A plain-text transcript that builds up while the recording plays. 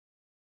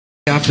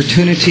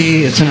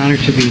Opportunity. It's an honor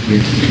to be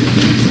here.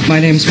 My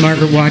name is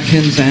Margaret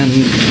Watkins, and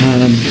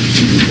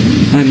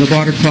I'm the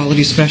water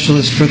quality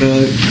specialist for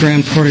the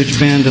Grand Portage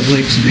Band of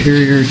Lake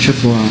Superior,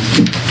 Chippewa.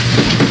 I'm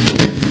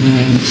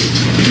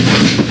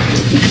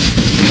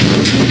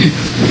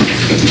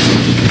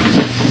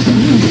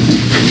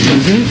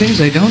doing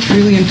things I don't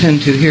really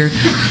intend to here.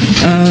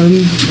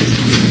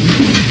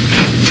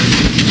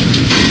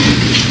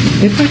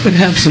 If I could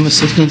have some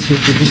assistance here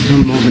for just a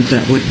moment,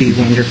 that would be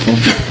wonderful.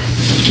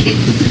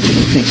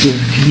 Thank you.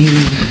 Can you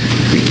read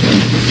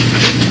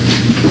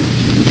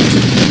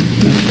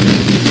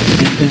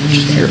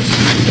that?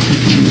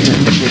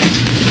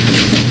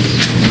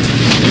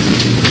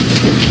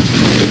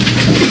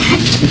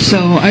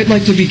 So I'd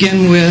like to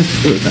begin with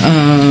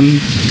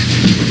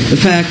the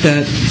fact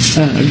that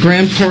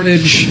Grand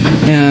Portage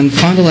and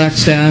Fond du Lac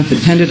staff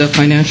attended a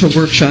financial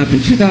workshop in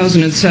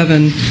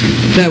 2007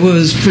 that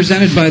was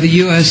presented by the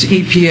U.S.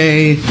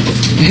 EPA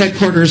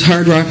headquarters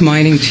Hard Rock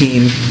mining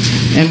team.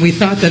 And we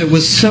thought that it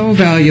was so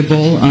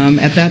valuable.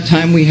 At that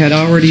time, we had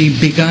already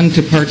begun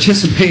to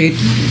participate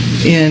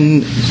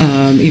in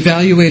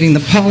evaluating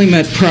the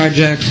Polymet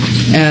project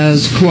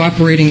as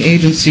cooperating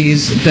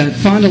agencies, that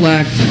Fond du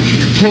Lac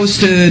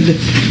hosted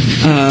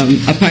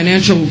a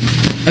financial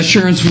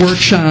assurance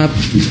workshop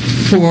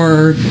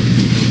for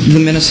the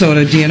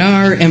Minnesota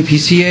DNR,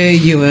 MCEA,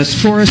 U.S.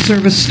 Forest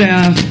Service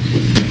staff,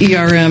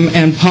 ERM,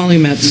 and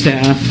Polymet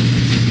staff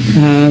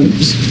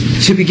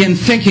to begin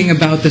thinking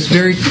about this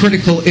very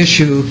critical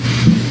issue.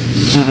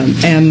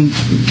 And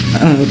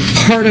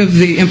part of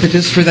the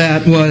impetus for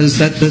that was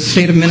that the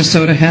state of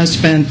Minnesota has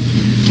spent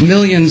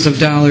millions of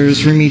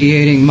dollars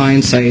remediating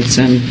mine sites.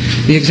 And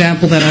the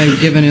example that I've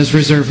given is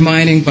reserve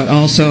mining, but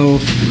also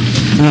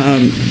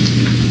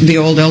the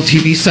old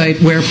LTV site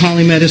where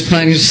Polymet is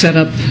planning to set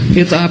up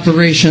its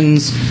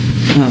operations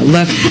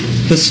left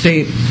the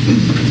state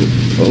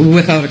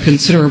without a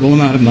considerable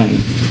amount of money.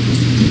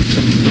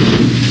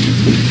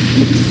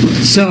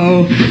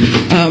 So,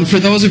 for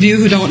those of you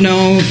who don't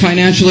know,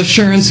 financial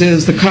assurance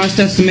is the cost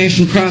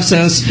estimation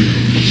process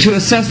to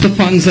assess the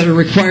funds that are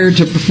required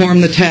to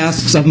perform the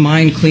tasks of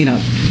mine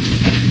cleanup.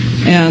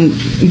 And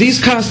these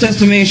cost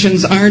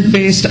estimations aren't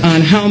based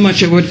on how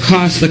much it would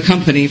cost the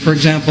company, for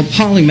example,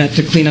 Polymet,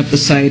 to clean up the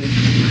site.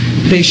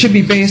 They should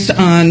be based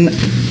on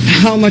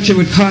how much it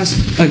would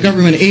cost a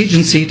government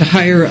agency to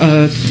hire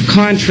a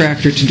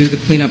contractor to do the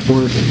cleanup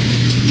work.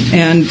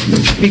 And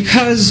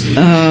because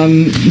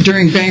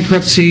during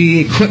bankruptcy,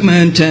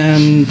 equipment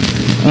and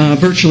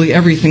virtually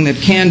everything that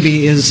can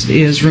be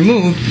is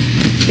removed,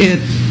 it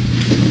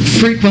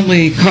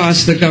frequently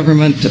costs the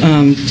government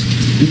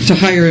to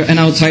hire an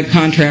outside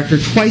contractor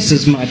twice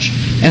as much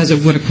as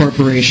it would a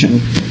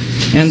corporation.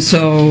 And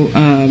so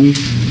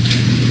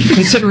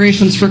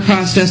considerations for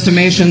cost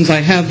estimations, I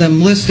have them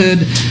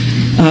listed.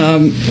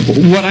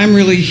 What I'm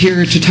really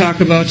here to talk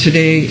about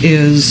today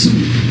is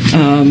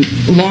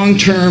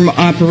long-term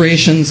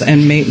operations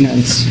and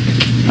maintenance.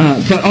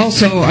 But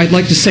also, I'd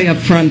like to say up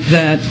front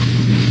that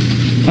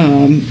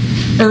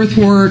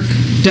earthwork,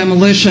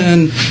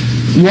 demolition,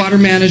 water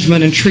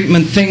management and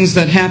treatment, things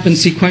that happen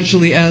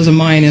sequentially as a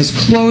mine is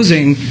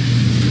closing,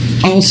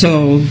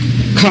 also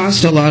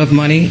cost a lot of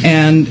money,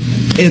 and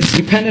it's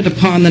dependent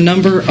upon the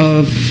number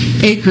of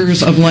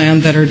acres of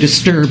land that are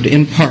disturbed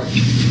in part.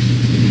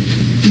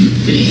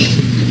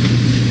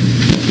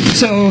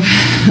 So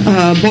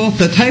both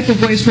the type of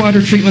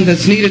wastewater treatment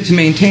that's needed to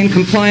maintain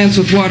compliance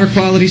with water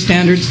quality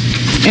standards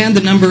and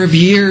the number of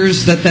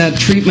years that that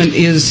treatment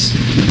is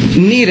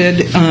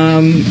needed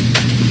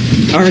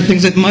are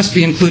things that must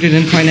be included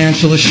in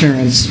financial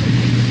assurance.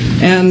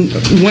 And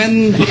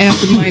when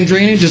acid mine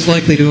drainage is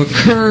likely to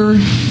occur,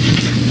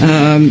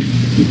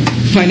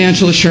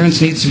 financial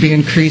assurance needs to be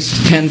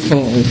increased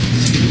tenfold.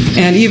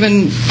 And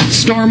even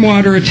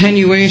stormwater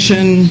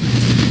attenuation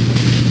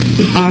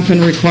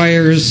often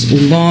requires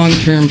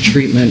long-term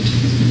treatment.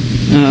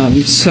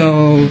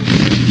 So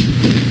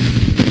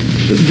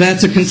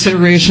that's a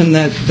consideration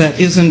that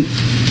isn't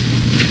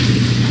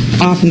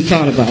often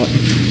thought about.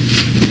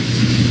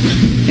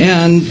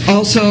 And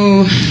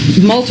also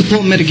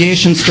multiple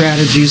mitigation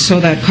strategies, so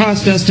that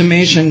cost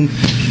estimation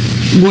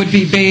would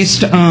be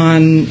based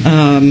on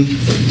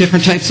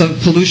different types of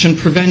pollution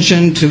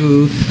prevention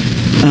to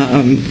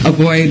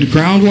avoid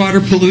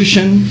groundwater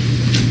pollution.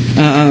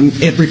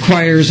 It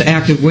requires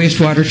active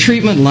wastewater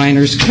treatment,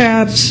 liners,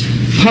 caps,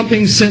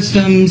 pumping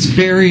systems,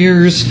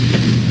 barriers,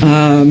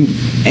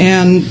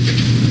 and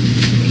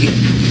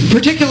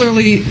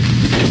particularly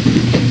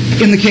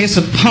in the case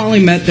of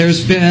Polymet,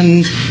 there's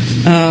been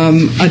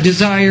a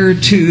desire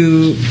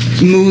to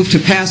move to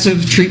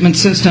passive treatment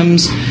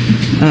systems,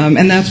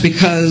 and that's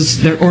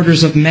because they're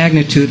orders of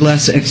magnitude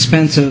less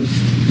expensive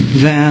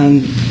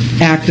than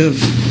active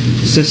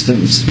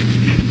systems.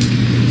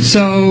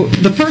 So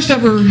the first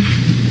ever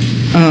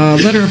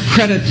letter of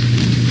credit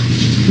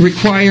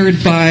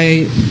required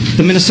by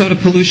the Minnesota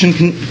Pollution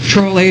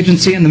Control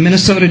Agency and the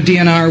Minnesota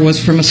DNR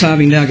was for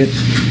Maccabe Nugget.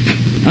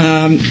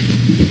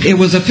 It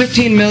was a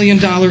 $15 million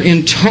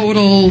in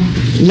total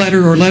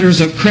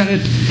letters of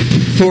credit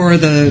for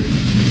the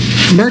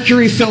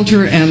mercury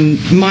filter and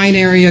mine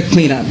area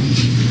cleanup.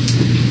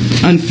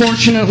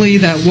 Unfortunately,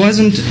 that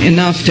wasn't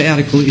enough to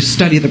adequately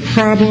study the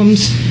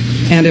problems,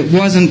 and it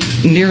wasn't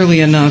nearly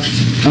enough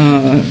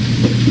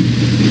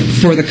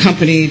for the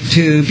company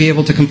to be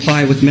able to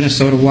comply with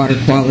Minnesota water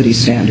quality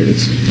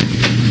standards.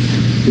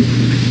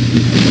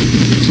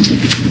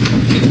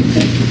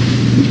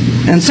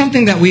 And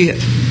something that we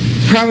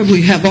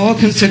probably have all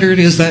considered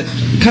is that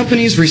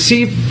companies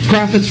receive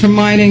profits from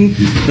mining.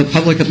 The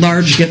public at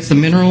large gets the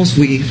minerals.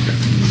 We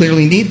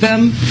clearly need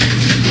them.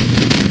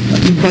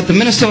 But the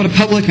Minnesota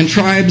public and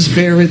tribes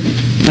bear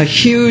a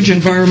huge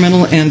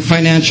environmental and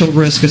financial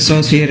risk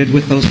associated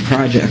with those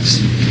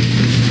projects.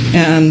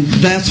 And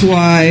that's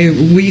why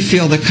we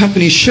feel that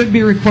companies should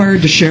be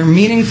required to share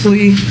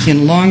meaningfully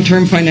in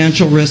long-term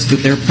financial risk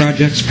that their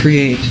projects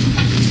create.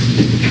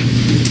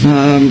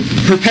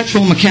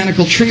 Perpetual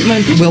mechanical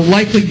treatment will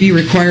likely be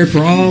required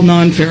for all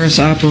non-ferrous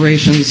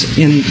operations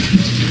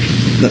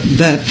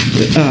that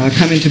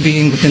come into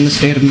being within the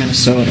state of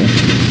Minnesota.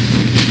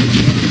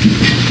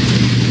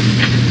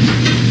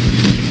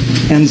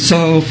 And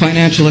so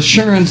financial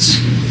assurance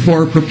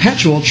for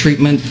perpetual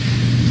treatment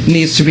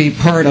needs to be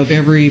part of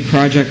every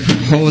project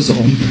proposal.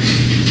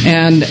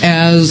 And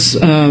as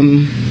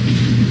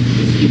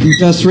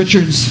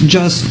Richards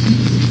just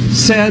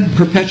said,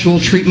 perpetual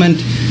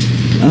treatment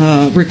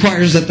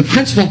requires that the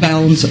principal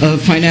balance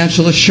of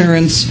financial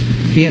assurance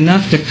be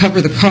enough to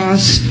cover the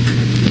costs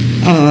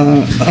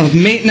of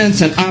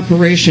maintenance and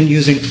operation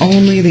using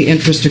only the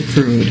interest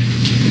accrued.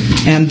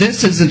 And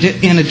this is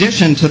in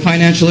addition to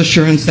financial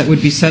assurance that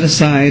would be set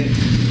aside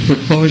for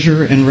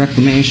closure and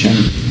reclamation.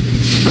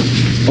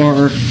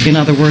 Or, in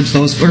other words,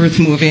 those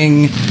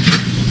earth-moving,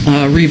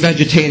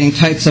 revegetating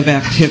types of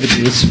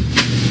activities.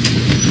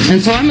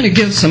 And so I'm going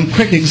to give some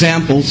quick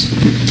examples.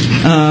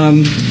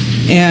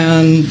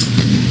 And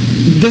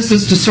this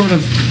is to sort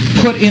of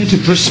put into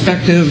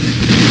perspective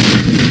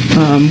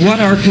what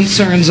our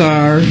concerns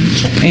are.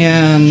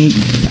 And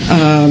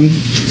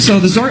so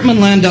the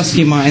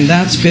Zortman-Landusky mine,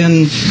 that's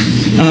been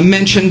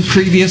mentioned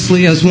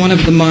previously as one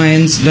of the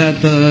mines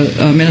that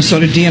the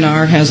Minnesota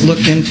DNR has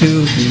looked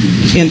into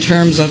in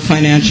terms of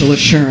financial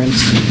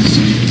assurance.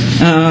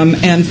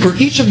 And for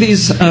each of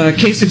these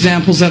case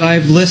examples that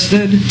I've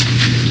listed,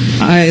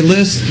 I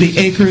list the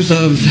acres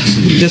of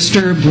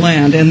disturbed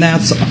land, and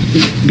that's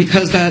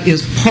because that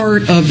is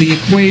part of the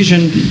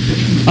equation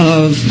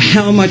of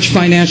how much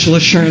financial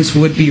assurance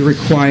would be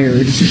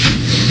required.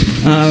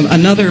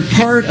 Another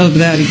part of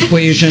that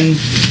equation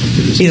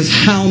is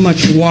how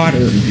much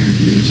water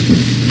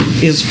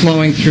is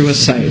flowing through a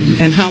site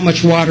and how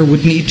much water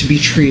would need to be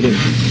treated.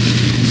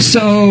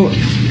 So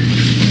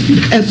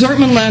at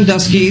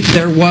Zortman-Landusky,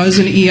 there was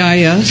an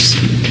EIS.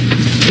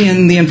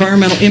 In the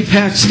environmental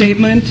impact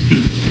statement,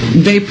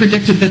 they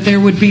predicted that there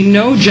would be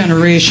no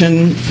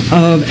generation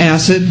of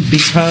acid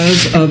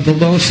because of the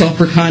low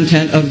sulfur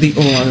content of the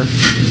ore.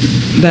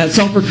 That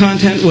sulfur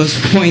content was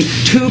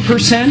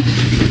 0.2%.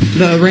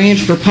 The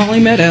range for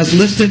Polymet, as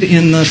listed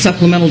in the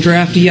supplemental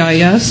draft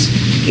EIS,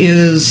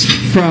 is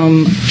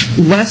from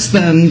less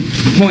than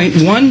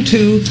 0.12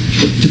 to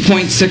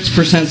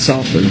 0.6%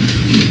 sulfur.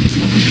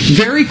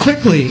 Very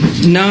quickly,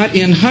 not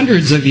in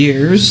hundreds of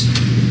years,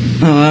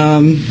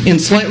 in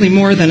slightly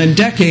more than a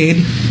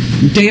decade,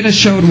 data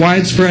showed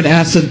widespread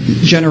acid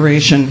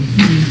generation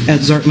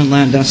at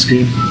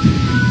Zortman-Landusky.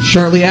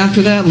 Shortly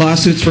after that,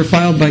 lawsuits were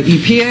filed by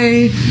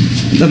EPA,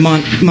 the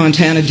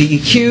Montana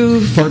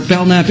DEQ, Fort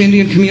Belknap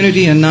Indian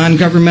Community, and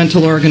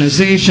non-governmental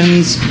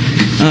organizations.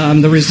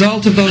 The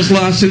result of those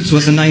lawsuits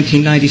was a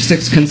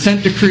 1996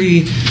 consent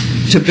decree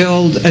to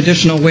build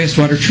additional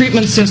wastewater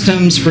treatment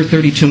systems for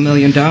 $32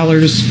 million.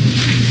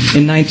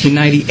 In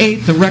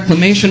 1998, the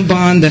reclamation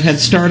bond that had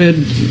started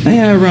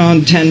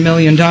around $10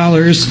 million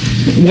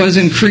was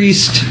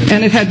increased,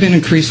 and it had been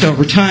increased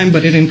over time,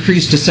 but it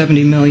increased to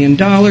 $70 million,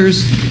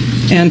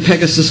 and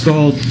Pegasus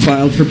Gold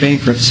filed for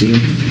bankruptcy.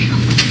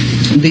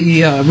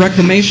 The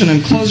reclamation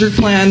and closure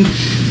plan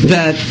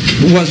that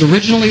was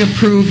originally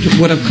approved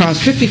would have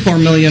cost $54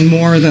 million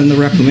more than the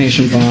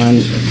reclamation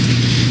bond.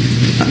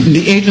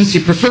 The agency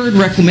preferred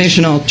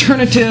reclamation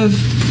alternative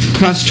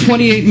cost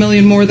 $28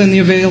 million more than the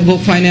available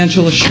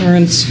financial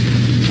assurance.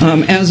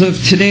 As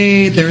of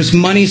today, there's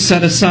money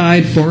set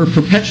aside for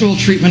perpetual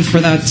treatment for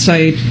that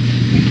site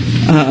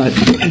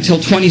until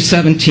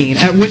 2017,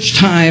 at which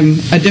time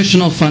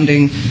additional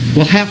funding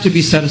will have to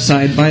be set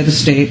aside by the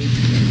state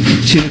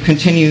to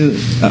continue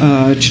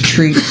to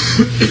treat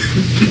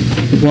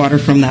water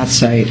from that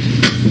site.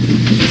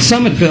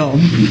 Summitville,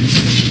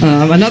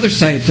 another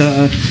site,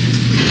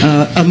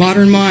 a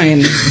modern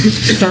mine,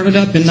 started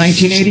up in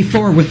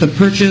 1984 with the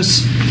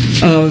purchase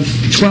of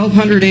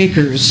 1,200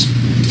 acres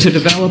to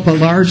develop a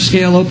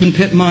large-scale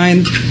open-pit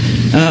mine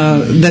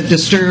that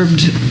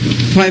disturbed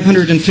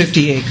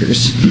 550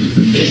 acres.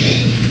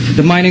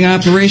 The mining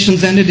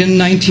operations ended in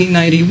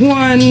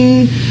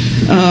 1991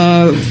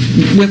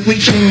 with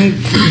leaching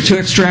to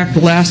extract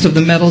the last of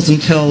the metals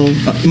until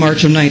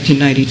March of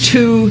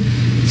 1992.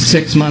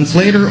 6 months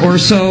later or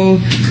so,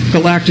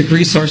 Galactic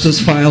Resources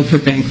filed for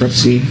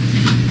bankruptcy.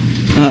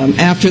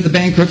 After the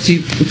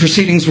bankruptcy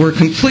proceedings were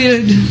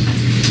completed,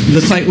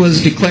 the site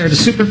was declared a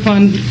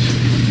Superfund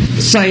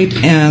site,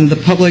 and the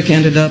public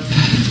ended up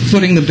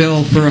footing the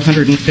bill for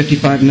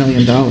 $155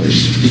 million.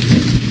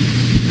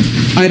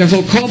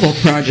 Idaho Cobalt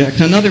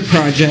Project, another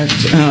project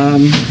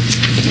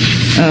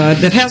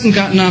that hasn't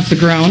gotten off the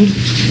ground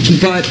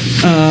but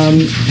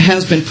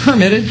has been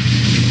permitted,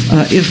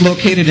 is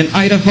located in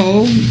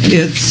Idaho.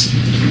 It's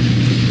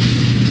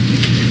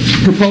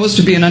proposed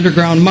to be an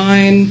underground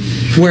mine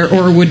where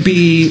ore would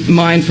be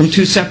mined from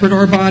 2 separate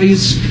ore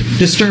bodies,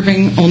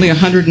 disturbing only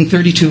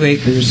 132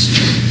 acres.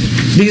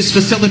 These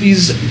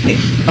facilities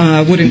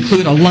would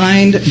include a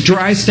lined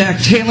dry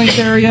stack tailings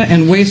area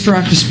and waste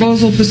rock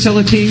disposal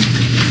facility,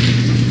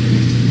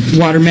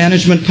 water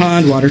management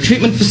pond, water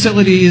treatment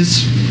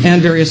facilities,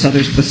 and various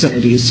other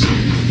facilities.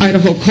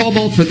 Idaho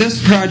Cobalt for this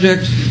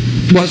project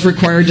was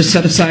required to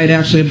set aside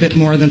actually a bit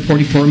more than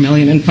 $44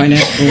 million in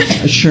financial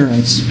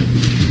assurance.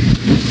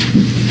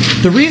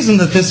 The reason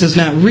that this is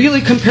not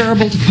really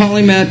comparable to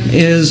Polymet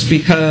is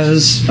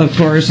because, of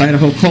course,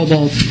 Idaho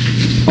Cobalt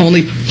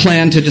only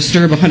planned to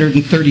disturb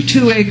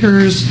 132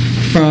 acres.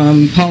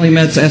 From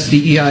Polymet's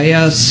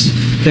SDEIS,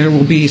 there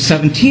will be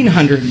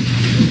 1,700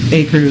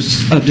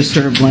 acres of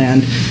disturbed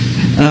land.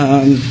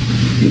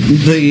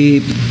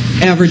 The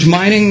average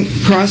mining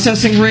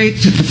processing rate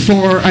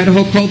for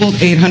Idaho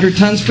Cobalt, 800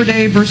 tons per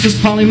day, versus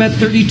Polymet,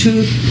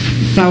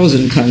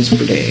 32,000 tons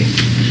per day.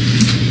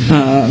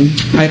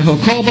 Idaho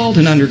Cobalt,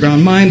 an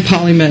underground mine.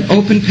 Polymet,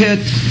 open pit.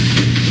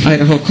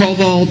 Idaho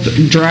Cobalt,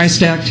 dry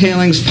stack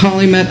tailings.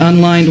 Polymet,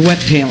 unlined wet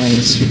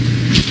tailings.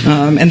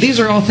 And these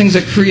are all things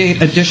that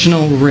create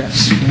additional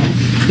risk.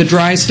 The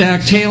dry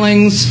stack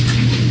tailings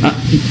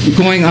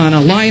going on a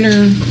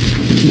liner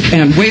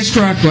and waste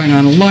rock going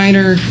on a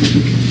liner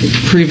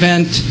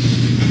prevent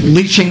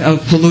leaching of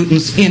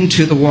pollutants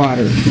into the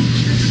water.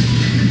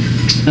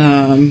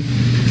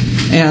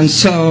 And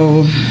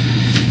so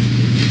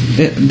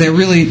they're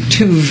really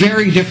two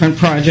very different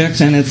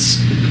projects, and it's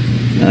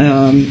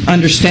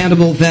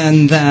understandable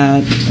then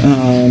that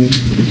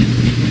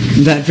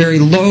that very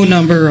low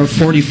number of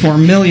 $44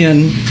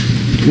 million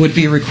would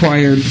be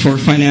required for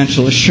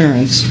financial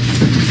assurance.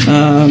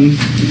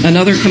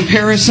 Another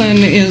comparison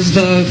is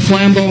the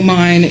Flambeau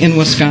mine in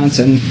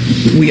Wisconsin.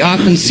 We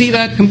often see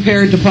that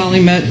compared to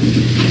Polymet,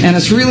 and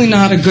it's really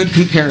not a good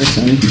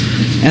comparison.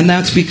 And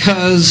that's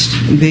because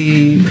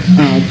the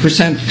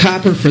percent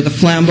copper for the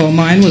Flambeau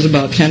mine was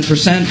about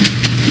 10%.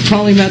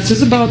 Polymet's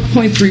is about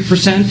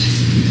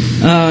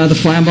 0.3%. The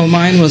Flambeau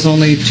mine was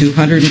only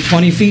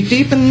 220 feet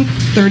deep and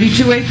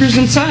 32 acres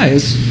in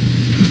size.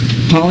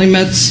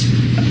 Polymet's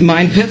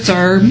mine pits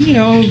are,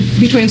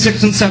 between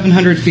 600 and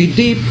 700 feet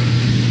deep,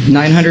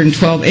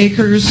 912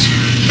 acres.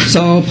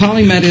 So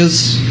Polymet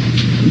is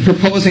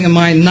proposing a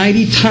mine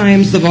 90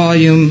 times the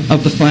volume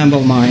of the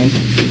Flambeau mine.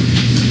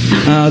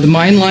 The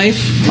mine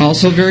life,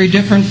 also very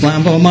different.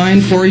 Flambeau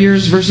mine, 4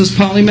 years versus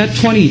Polymet,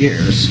 20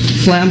 years.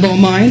 Flambeau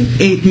mine,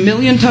 8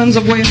 million tons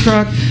of waste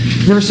rock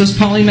versus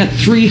Polymet,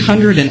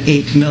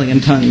 308 million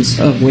tons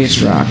of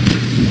waste rock.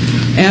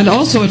 And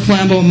also at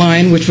Flambeau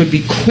mine, which would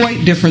be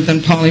quite different than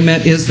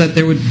Polymet, is that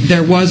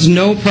there was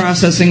no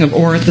processing of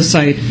ore at the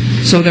site,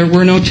 so there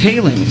were no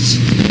tailings.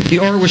 The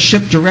ore was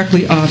shipped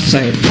directly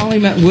off-site.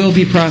 Polymet will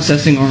be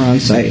processing ore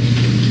on-site.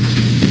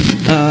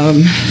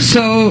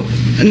 So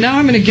now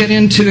I'm going to get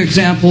into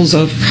examples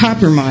of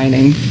copper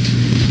mining.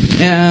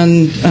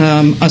 And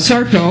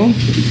ASARCO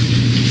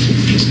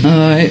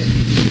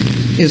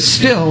is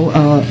still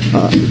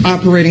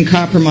operating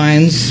copper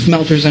mines,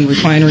 smelters, and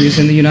refineries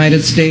in the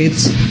United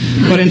States.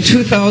 But in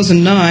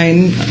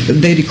 2009,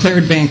 they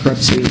declared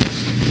bankruptcy.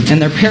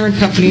 And their parent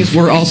companies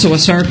were also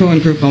ASARCO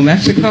and Grupo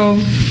Mexico.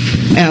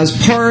 As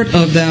part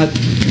of that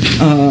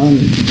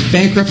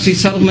bankruptcy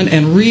settlement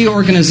and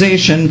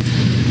reorganization,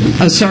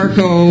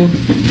 ASARCO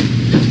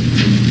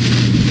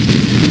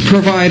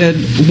provided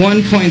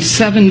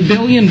 $1.7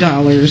 billion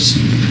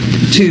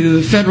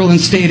to federal and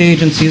state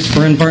agencies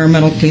for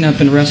environmental cleanup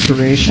and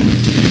restoration.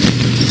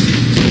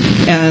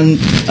 And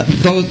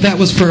that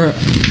was for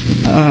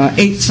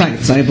 8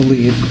 sites, I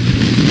believe.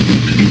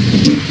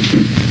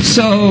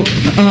 So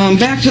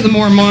back to the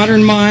more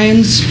modern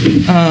mines.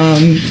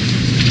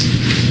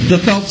 The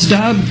Phelps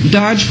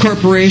Dodge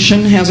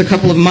Corporation has a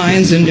couple of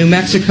mines in New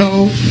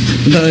Mexico,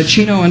 the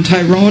Chino and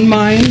Tyrone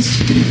mines.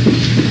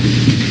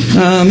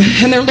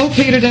 And they're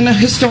located in a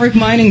historic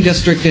mining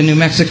district in New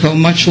Mexico,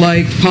 much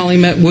like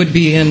Polymet would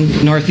be in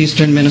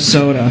northeastern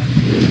Minnesota.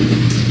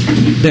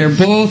 They're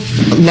both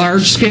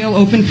large-scale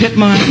open-pit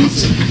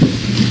mines.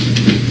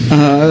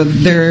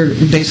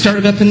 They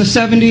started up in the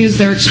 70s.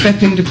 They're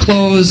expecting to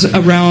close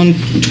around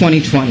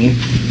 2020.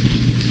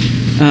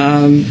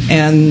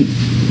 And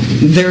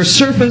their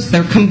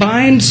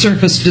combined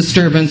surface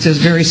disturbance is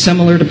very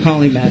similar to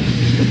Polymet.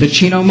 The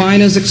Chino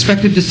mine is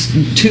expected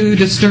to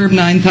disturb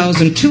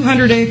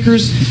 9,200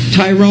 acres,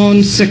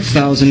 Tyrone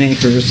 6,000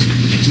 acres.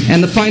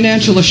 And the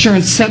financial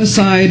assurance set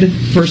aside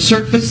for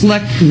surface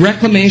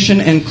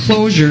reclamation and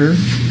closure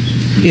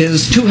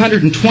is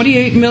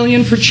 $228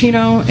 million for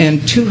Chino and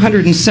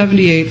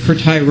 $278 for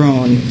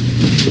Tyrone.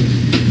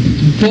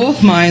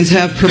 Both mines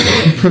have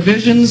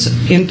provisions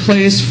in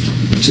place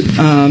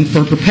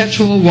for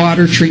perpetual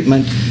water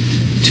treatment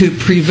to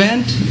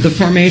prevent the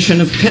formation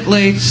of pit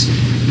lakes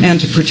and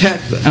to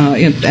protect,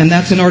 and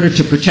that's in order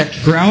to protect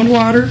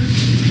groundwater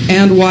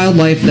and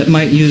wildlife that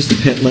might use the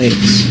pit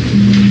lakes.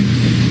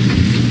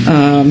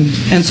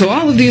 And so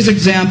all of these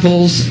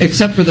examples,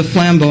 except for the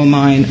Flambeau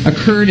mine,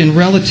 occurred in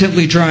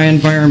relatively dry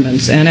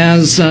environments. And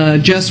as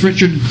Jess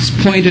Richards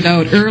pointed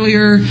out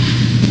earlier,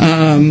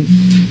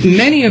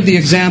 many of the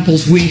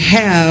examples we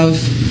have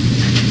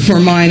for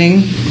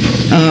mining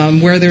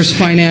where there's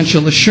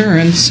financial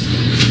assurance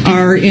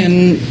are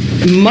in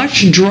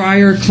much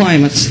drier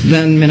climates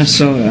than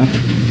Minnesota,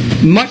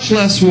 much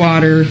less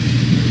water,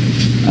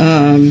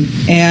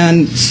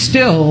 and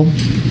still,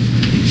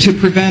 to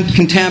prevent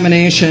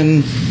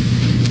contamination,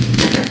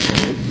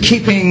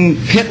 keeping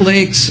pit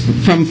lakes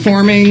from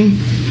forming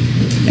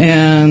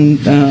and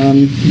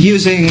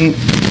using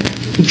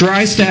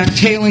dry stack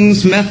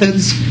tailings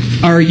methods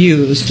are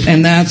used,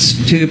 and that's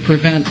to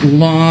prevent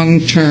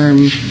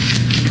long-term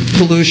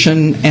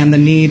pollution and the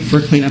need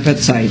for cleanup at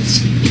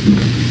sites.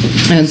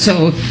 And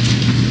so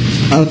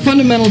a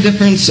fundamental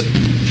difference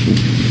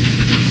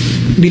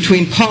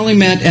between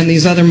Polymet and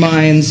these other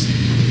mines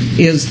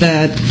is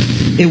that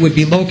it would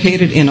be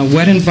located in a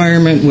wet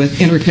environment with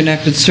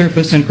interconnected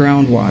surface and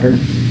groundwater,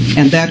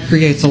 and that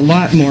creates a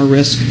lot more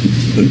risk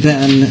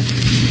than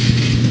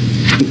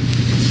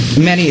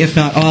many, if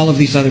not all, of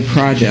these other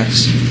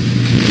projects.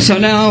 So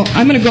now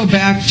I'm going to go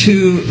back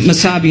to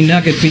Maccabe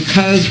Nugget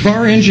because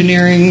Bar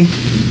Engineering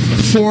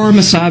for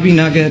Maccabe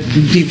Nugget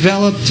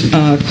developed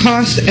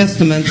cost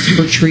estimates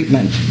for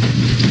treatment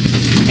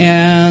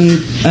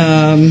and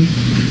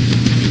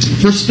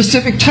for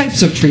specific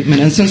types of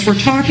treatment. And since we're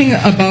talking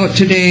about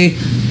today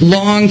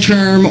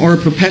long-term or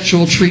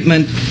perpetual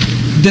treatment,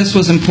 this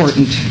was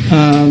important.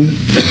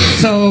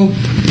 So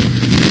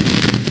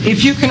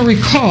if you can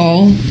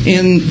recall,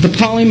 in the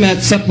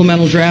Polymet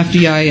Supplemental Draft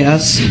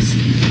EIS,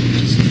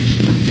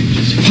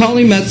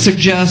 Polymet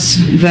suggests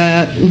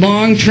that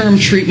long-term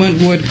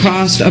treatment would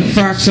cost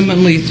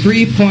approximately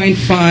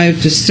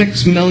 $3.5 to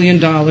 $6 million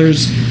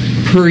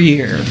per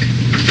year.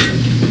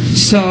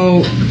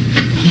 So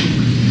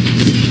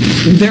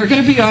they're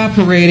going to be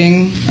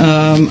operating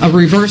a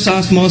reverse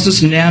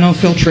osmosis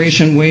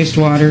nanofiltration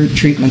wastewater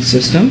treatment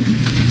system.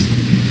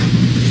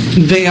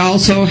 They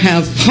also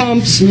have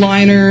pumps,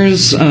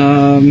 liners,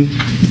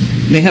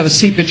 they have a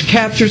seepage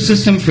capture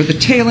system for the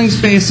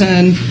tailings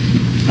basin,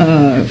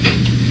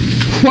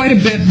 quite a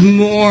bit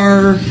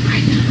more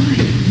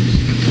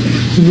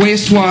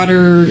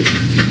wastewater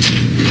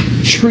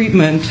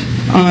treatment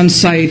on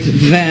site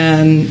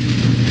than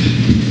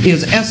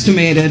is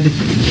estimated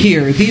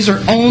here. These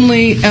are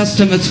only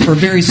estimates for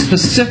very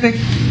specific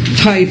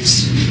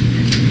types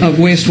of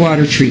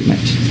wastewater treatment.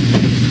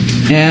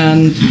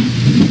 And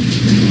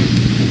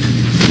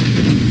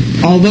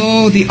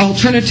although the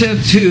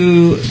alternative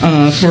to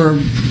for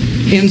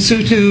in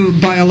situ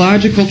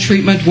biological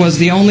treatment was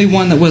the only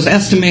one that was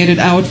estimated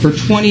out for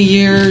 20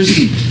 years,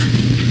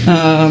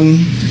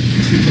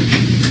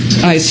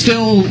 I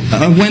still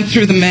went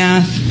through the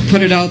math,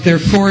 put it out there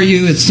for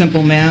you. It's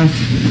simple math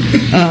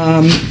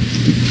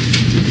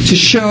to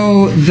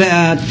show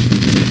that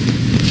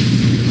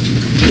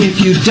if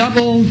you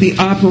double the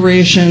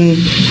operation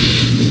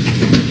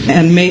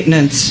and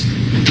maintenance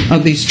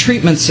of these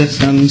treatment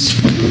systems,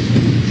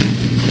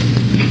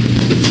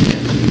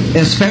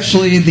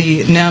 especially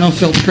the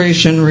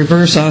nanofiltration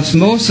reverse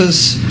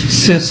osmosis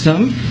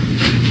system,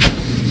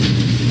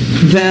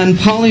 then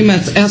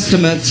Polymet's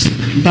estimates,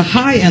 the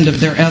high end of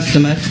their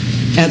estimate,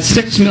 at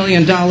 $6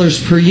 million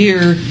per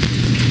year,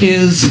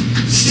 is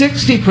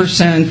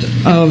 60%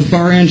 of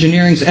Bar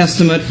Engineering's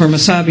estimate for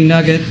Maccabe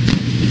Nugget,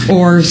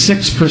 or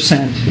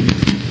 6%.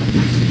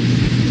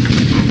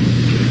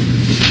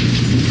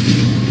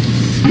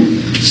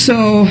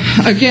 So,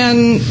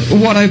 again,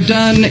 what I've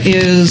done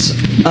is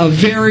a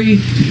very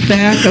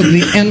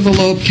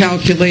back-of-the-envelope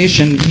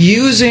calculation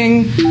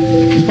using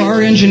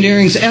Bar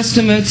Engineering's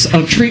estimates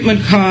of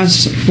treatment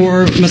costs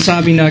for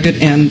Maccabe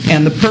Nugget, and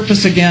the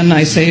purpose, again,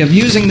 I say, of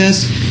using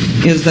this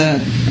is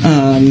that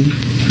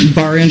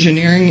Bar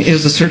Engineering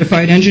is a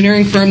certified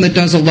engineering firm that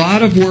does a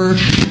lot of work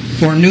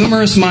for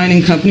numerous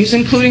mining companies,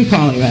 including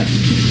Polymet.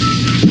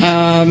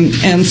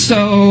 And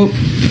so,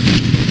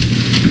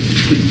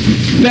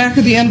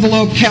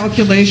 back-of-the-envelope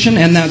calculation,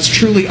 and that's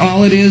truly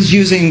all it is,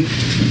 using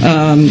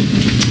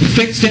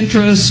fixed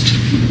interest,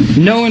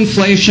 no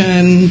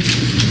inflation,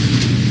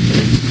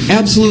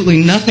 absolutely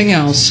nothing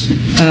else.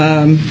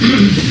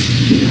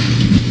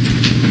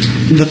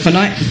 The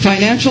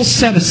financial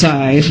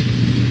set-aside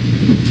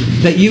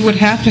that you would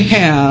have to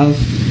have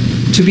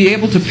to be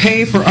able to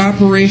pay for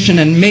operation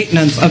and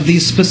maintenance of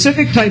these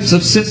specific types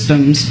of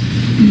systems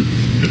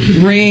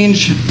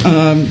range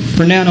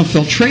for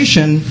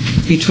nanofiltration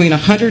between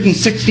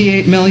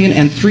 $168 million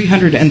and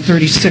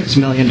 $336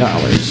 million.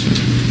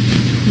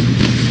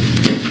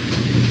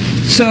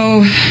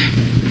 So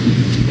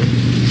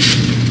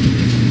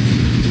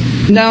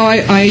now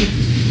I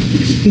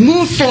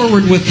move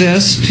forward with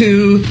this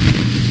to,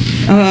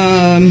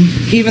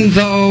 even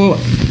though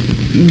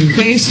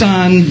based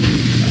on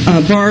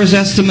Barr's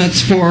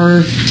estimates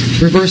for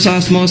reverse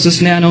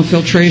osmosis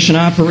nanofiltration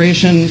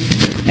operation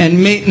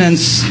and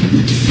maintenance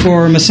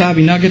for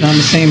Maccabe Nugget on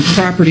the same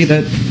property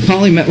that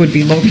Polymet would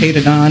be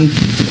located on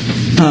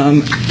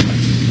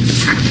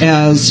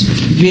as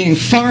being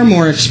far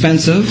more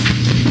expensive.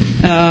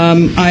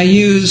 I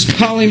used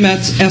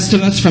Polymet's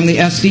estimates from the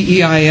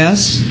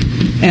SDEIS,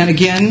 and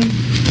again,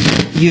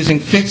 using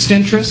fixed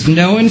interest,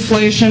 no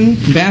inflation,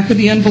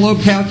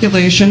 back-of-the-envelope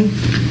calculation,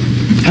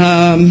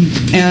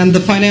 and the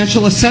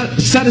financial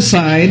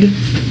set-aside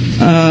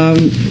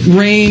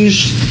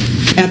ranged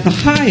at the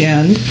high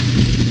end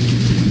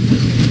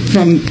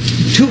from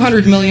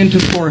 $200 million to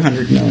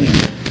 $400 million.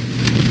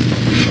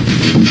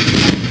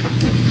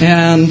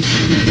 And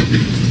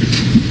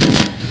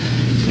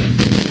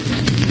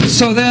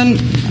so then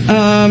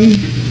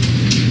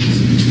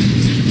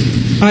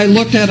I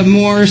looked at a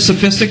more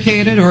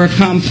sophisticated or a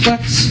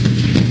complex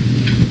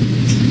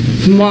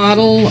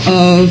model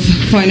of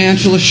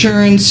financial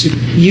assurance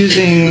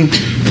using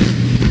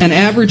an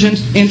average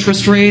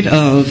interest rate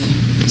of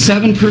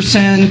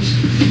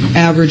 7%,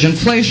 average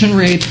inflation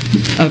rate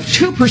of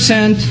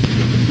 2%,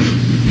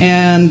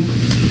 and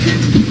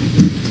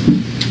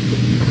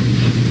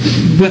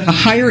with a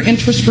higher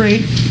interest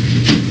rate,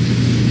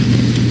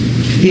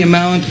 the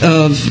amount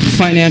of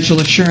financial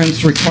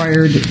assurance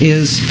required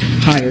is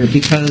higher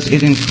because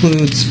it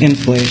includes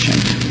inflation.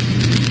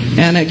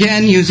 And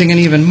again, using an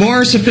even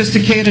more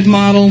sophisticated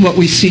model, what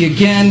we see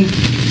again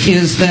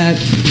is that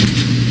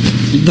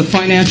the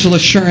financial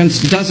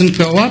assurance doesn't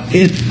go up,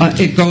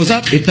 it goes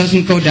up, it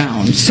doesn't go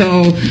down.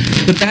 So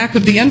the back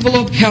of the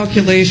envelope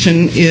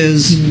calculation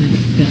is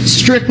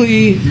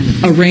strictly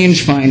a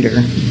range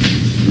finder.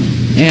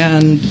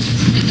 And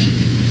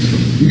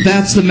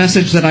that's the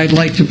message that I'd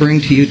like to bring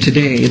to you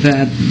today,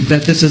 that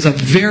this is a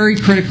very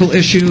critical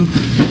issue.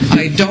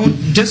 I don't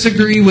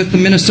disagree with the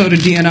Minnesota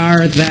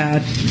DNR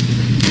that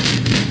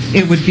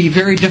it would be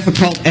very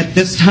difficult at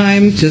this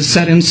time to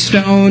set in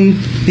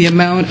stone the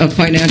amount of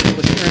financial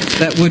assurance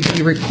that would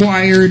be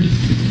required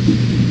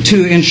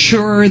to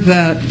ensure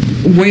that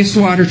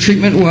wastewater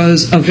treatment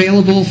was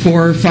available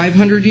for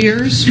 500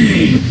 years.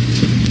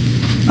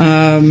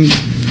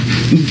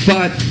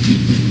 But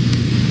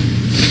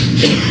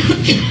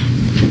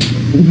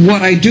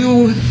what I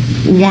do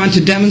want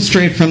to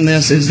demonstrate from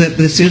this is that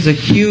this is a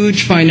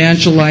huge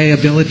financial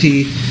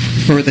liability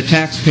for the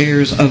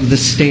taxpayers of the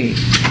state,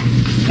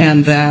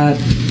 and that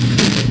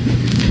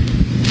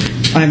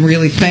I'm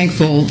really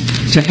thankful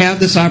to have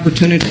this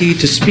opportunity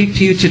to speak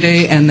to you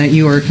today, and that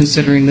you are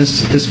considering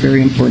this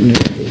very important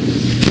issue.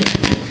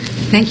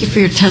 Thank you for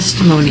your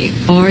testimony.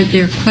 Are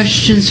there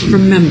questions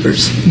from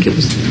members? I think it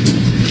was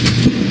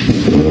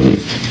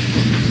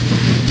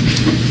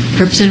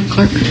Representative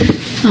Clark.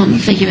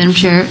 Thank you, Madam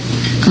Chair.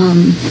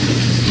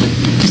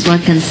 Ms.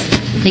 Watkins,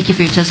 thank you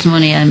for your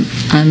testimony. I'm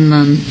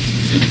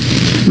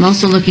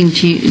also looking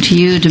to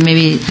you to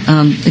maybe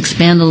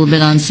expand a little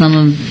bit on some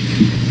of,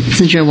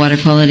 since you're a water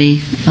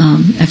quality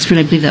expert,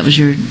 I believe that was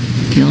your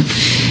field,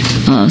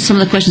 some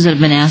of the questions that have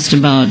been asked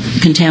about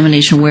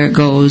contamination, where it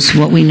goes,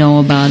 what we know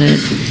about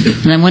it.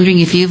 And I'm wondering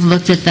if you've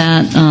looked at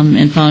that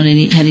and found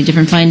had any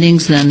different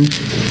findings than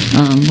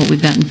what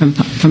we've gotten from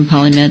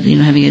Polymet,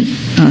 having it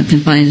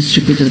confined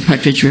strictly to the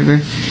Partridge River,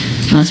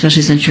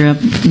 especially since you're up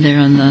there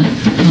on the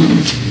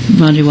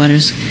boundary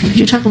waters. Could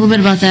you talk a little bit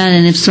about that?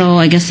 And if so,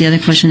 I guess the other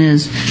question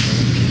is,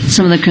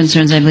 some of the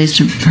concerns I've at least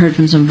heard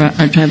from some of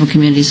our tribal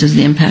communities is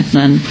the impact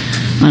on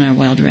our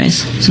wild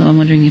rice. So I'm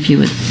wondering if you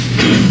would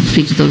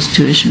speak to those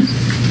two issues.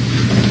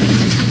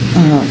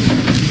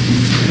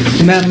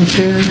 Madam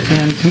Chair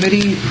and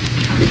Committee,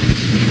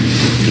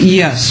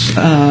 yes,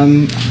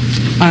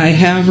 I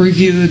have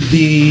reviewed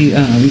the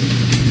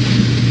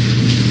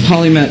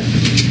Polymet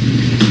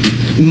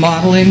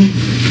modeling,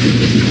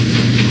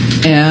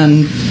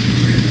 and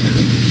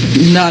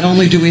not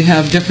only do we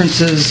have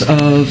differences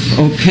of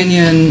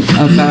opinion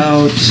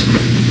about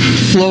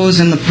flows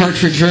in the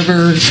Partridge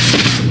River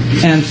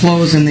and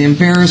flows in the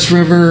Embarrass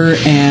River,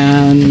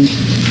 and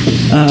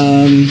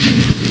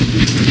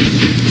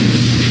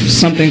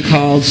something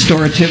called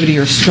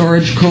storativity or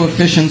storage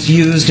coefficients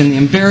used in the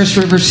Embarrass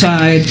River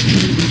side.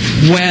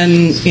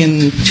 When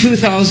in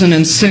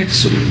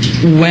 2006,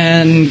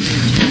 when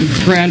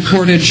Grand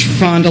Portage,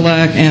 Fond du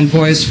Lac, and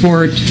Bois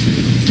Forte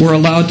were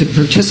allowed to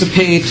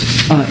participate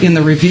in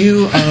the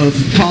review of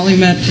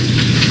Polymet,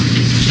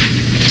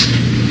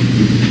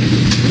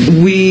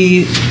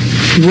 we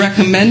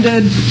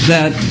recommended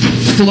that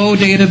flow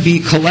data be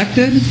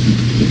collected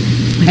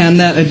and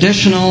that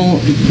additional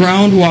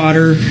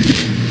groundwater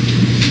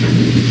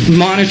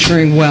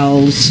monitoring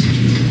wells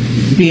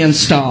be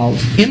installed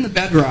in the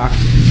bedrock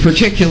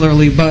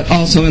particularly, but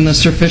also in the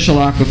surficial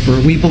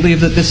aquifer. We believe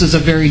that this is a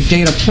very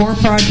data poor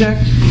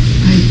project,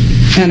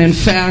 and in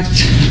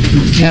fact,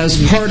 as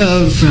part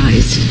of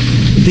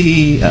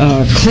the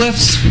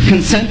Cliffs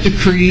consent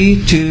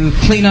decree to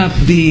clean up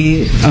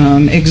the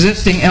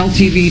existing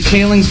LTV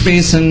tailings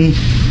basin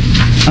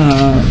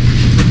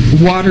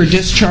water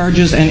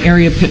discharges and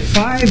Area Pit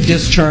 5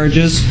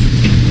 discharges,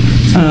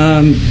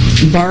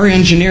 Bar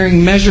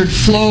Engineering measured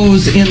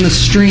flows in the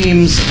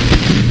streams,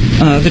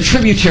 the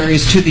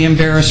tributaries to the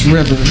Embarrass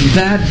River.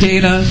 That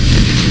data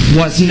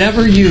was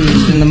never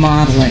used in the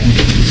modeling.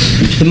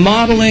 The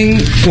modeling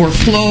for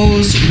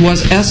flows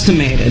was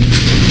estimated,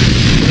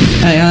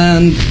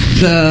 and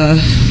the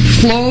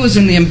flows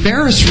in the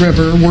Embarrass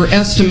River were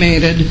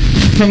estimated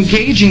from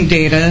gauging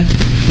data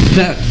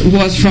that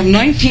was from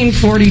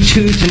 1942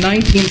 to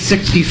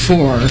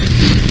 1964.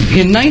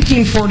 In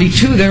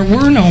 1942, there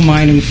were no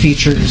mining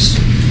features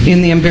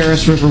in the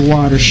Embarrass River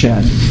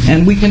watershed,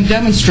 and we can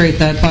demonstrate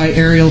that by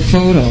aerial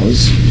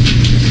photos.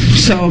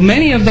 So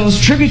many of those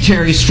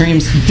tributary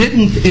streams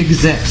didn't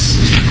exist.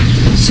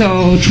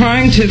 So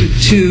trying to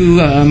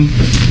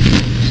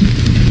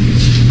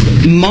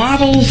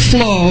model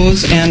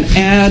flows and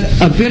add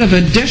a bit of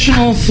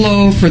additional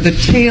flow for the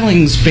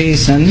tailings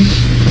basin,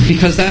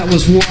 because that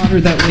was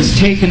water that was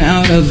taken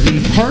out of the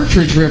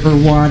Partridge River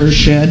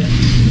watershed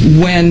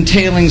when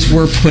tailings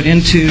were put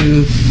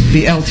into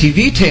the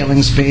LTV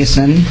tailings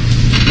basin,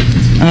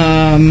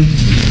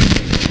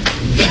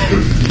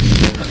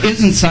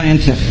 isn't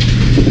scientific.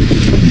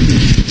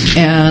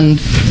 And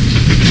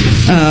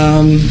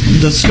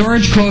the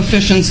storage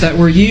coefficients that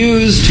were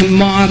used to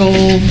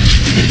model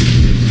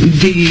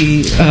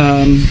the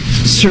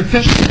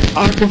surficial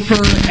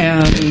aquifer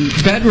and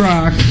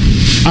bedrock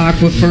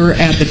aquifer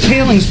at the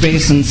tailings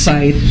basin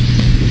site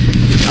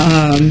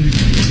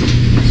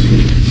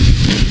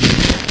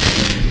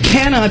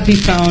cannot be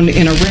found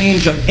in a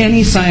range of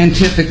any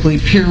scientifically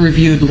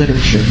peer-reviewed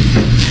literature.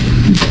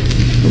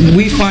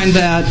 We find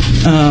that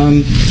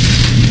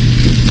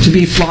to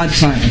be flawed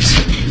science.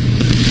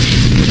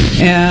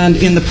 And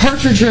in the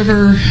Partridge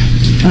River,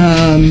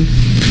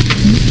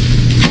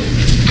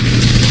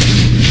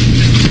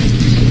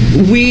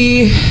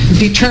 we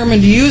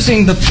determined,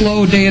 using the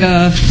flow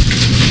data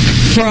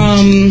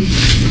from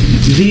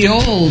the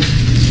old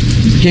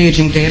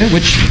gauging data,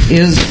 which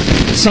is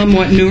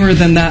somewhat newer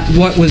than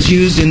what was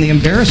used in the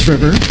Embarrass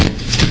River,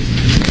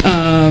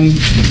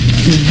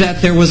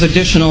 that there was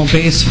additional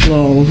base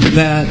flow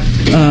that,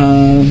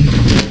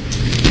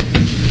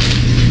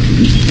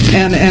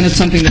 and it's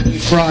something that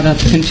we've brought up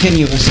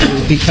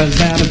continuously, because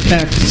that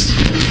affects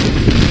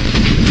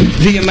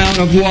the amount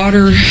of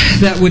water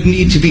that would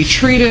need to be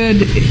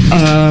treated.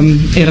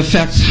 It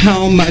affects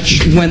how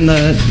much, when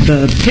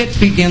the pit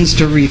begins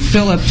to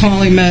refill at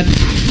Polymet,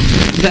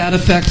 that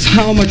affects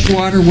how much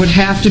water would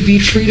have to be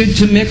treated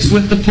to mix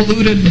with the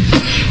polluted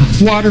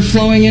water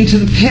flowing into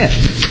the pit.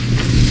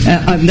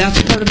 And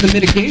that's part of the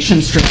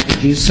mitigation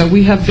strategies. So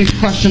we have big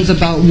questions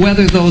about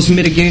whether those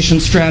mitigation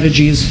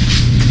strategies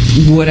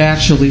would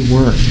actually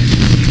work.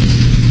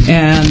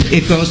 And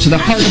it goes to the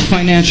heart of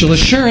financial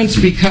assurance,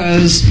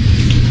 because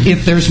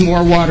if there's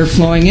more water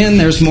flowing in,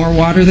 there's more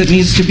water that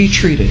needs to be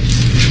treated.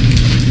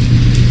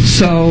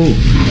 So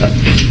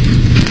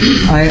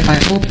I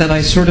hope that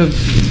I sort of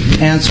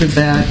answered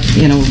that,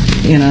 in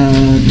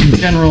a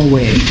general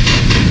way.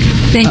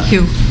 Thank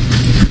you.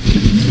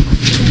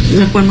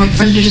 One more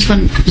question. Just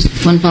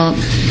one follow-up.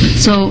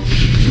 So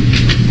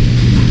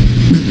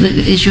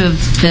the issue of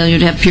failure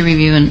to have peer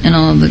review and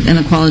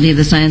the quality of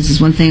the science is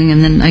one thing,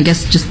 and then I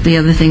guess just the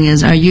other thing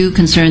is, are you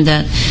concerned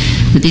that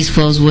these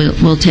flows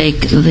will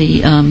take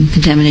the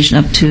contamination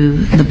up to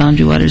the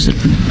boundary waters of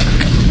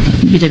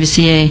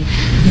BWCA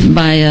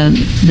by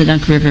the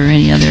Dunk River or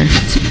any other?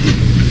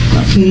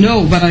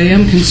 No, but I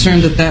am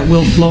concerned that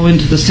will flow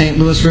into the St.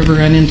 Louis River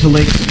and into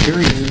Lake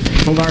Superior,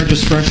 the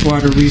largest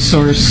freshwater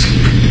resource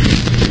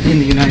in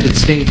the United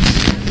States.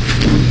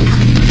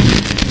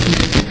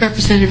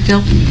 Representative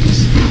Phil?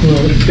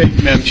 Well, thank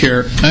you, Madam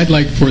Chair. I'd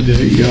like for the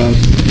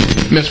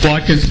Ms.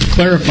 Watkins to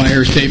clarify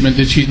her statement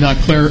that she's not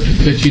concerned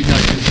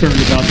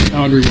about the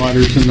boundary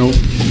waters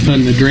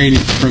and the drainage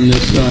from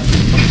this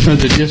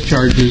the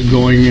discharges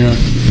going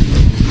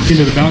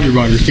into the boundary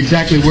waters.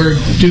 Exactly where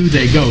do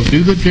they go?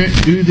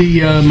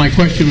 My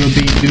question would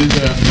be, do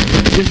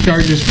the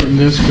discharges from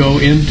this go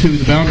into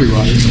the boundary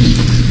waters?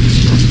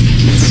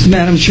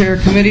 Madam Chair,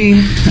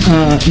 Committee,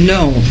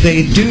 no,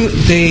 they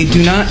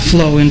do not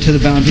flow into the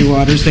boundary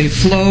waters. They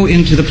flow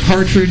into the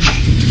Partridge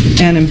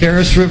and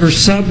Embarrass River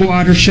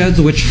sub-watersheds,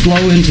 which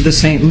flow into the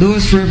St.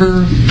 Louis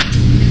River,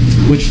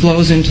 which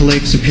flows into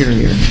Lake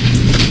Superior.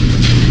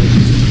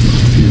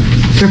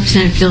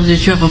 Representative Phil,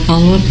 did you have a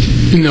follow-up?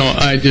 No,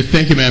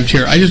 thank you, Madam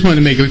Chair. I just want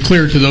to make it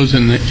clear to those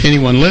and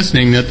anyone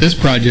listening that this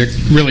project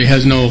really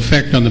has no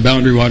effect on the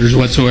boundary waters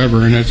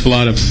whatsoever, and it's a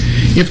lot of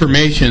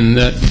information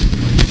that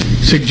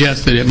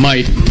suggests that it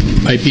might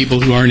by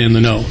people who aren't in the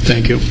know.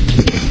 Thank you.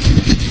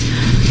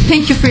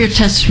 Thank you for your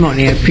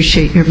testimony. I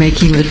appreciate your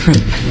making the trip.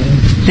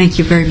 Thank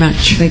you very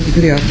much. Thank you for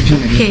the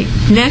opportunity.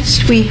 Okay,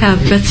 next we have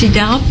Betsy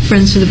Daub,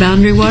 Friends of the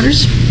Boundary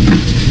Waters.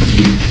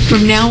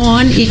 From now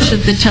on, each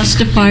of the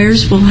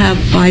testifiers will have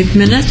 5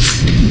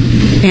 minutes,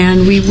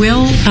 and we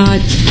will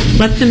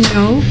let them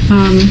know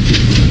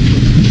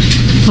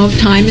how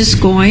time is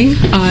going.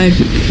 I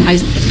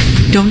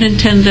don't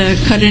intend to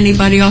cut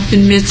anybody off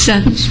in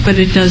mid-sentence, but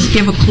it does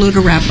give a clue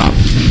to wrap up.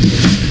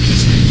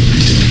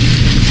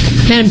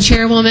 Madam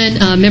Chairwoman,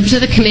 members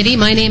of the committee,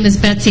 my name is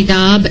Betsy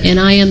Daub, and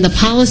I am the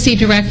Policy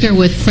Director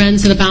with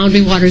Friends of the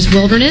Boundary Waters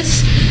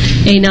Wilderness,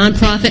 a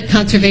nonprofit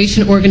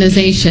conservation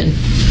organization.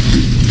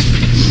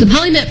 The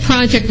Polymet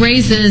project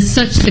raises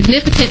such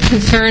significant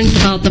concerns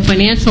about the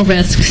financial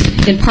risks,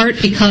 in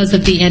part because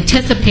of the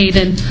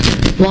anticipated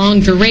long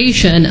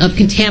duration of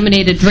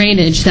contaminated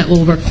drainage that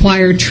will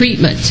require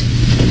treatment.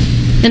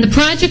 And the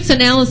project's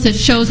analysis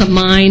shows a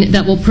mine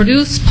that will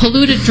produce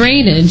polluted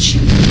drainage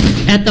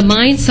at the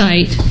mine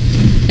site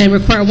and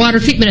require water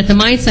treatment at the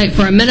mine site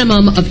for a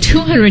minimum of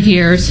 200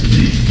 years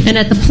and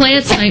at the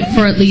plant site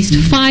for at least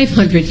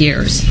 500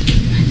 years.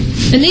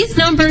 And these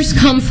numbers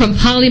come from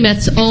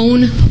Polymet's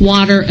own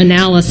water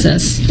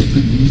analysis.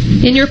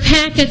 In your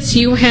packets,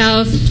 you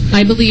have,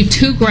 I believe,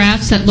 2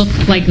 graphs that look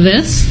like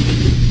this.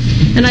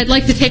 And I'd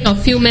like to take a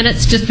few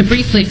minutes just to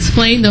briefly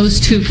explain those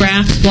 2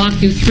 graphs,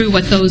 walk you through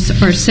what those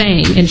are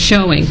saying and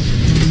showing.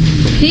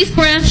 These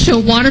graphs show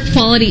water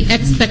quality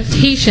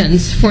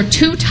expectations for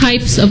 2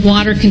 types of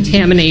water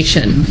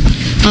contamination.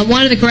 On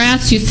one of the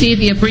graphs, you see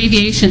the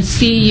abbreviation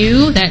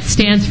CU, that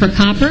stands for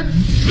copper.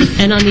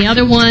 And on the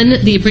other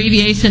one, the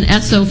abbreviation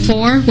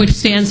SO4, which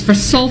stands for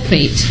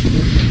sulfate.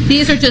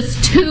 These are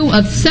just 2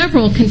 of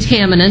several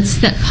contaminants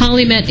that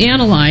Polymet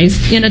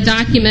analyzed in a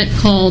document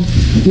called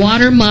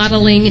Water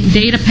Modeling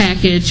Data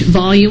Package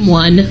Volume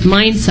 1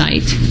 Mine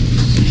Site.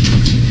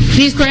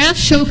 These graphs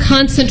show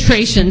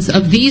concentrations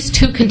of these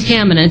 2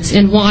 contaminants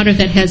in water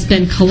that has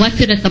been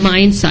collected at the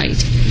mine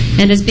site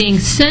and is being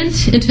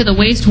sent into the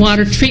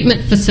wastewater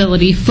treatment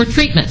facility for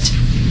treatment.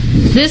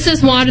 This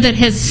is water that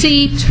has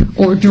seeped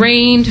or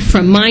drained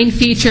from mine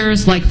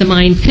features like the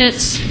mine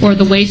pits or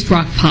the waste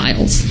rock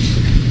piles.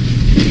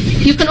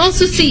 You can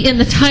also see in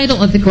the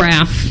title of the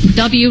graph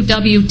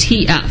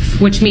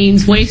WWTF, which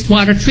means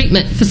wastewater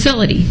treatment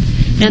facility,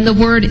 and the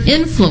word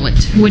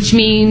influent, which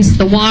means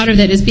the water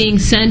that is being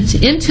sent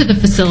into the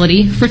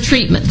facility for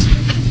treatment.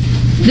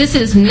 This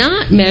is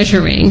not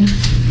measuring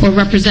or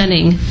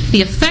representing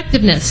the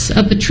effectiveness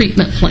of the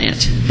treatment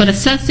plant, but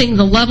assessing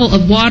the level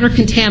of water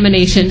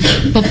contamination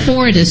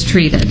before it is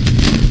treated.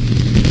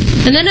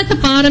 And then at the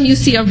bottom, you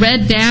see a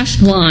red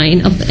dashed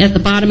line at the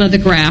bottom of the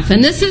graph,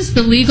 and this is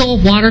the legal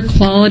water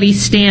quality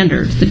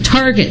standard, the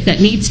target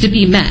that needs to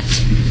be met.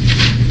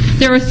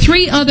 There are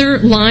 3 other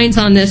lines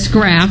on this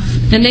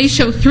graph, and they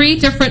show 3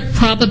 different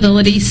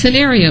probability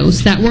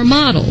scenarios that were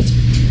modeled.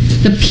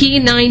 The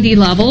P90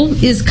 level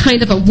is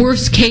kind of a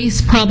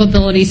worst-case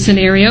probability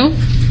scenario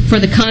for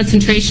the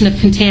concentration of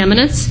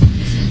contaminants,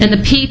 and the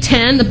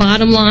P10, the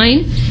bottom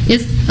line,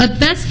 is a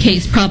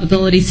best-case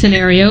probability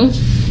scenario,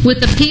 with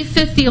the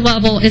P50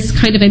 level is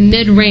kind of a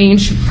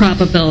mid-range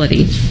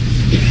probability.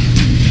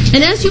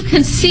 And as you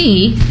can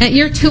see, at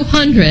year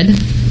 200,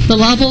 the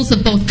levels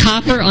of both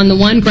copper on the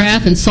one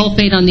graph and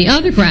sulfate on the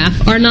other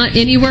graph are not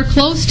anywhere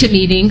close to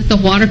meeting the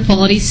water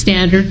quality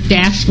standard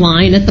dashed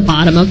line at the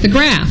bottom of the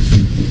graph.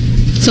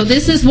 So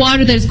this is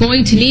water that is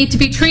going to need to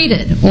be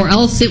treated, or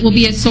else it will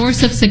be a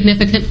source of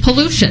significant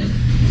pollution.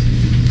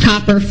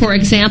 Copper, for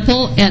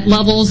example, at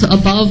levels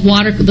above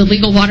the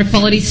legal water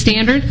quality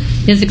standard,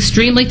 is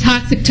extremely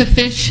toxic to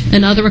fish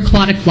and other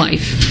aquatic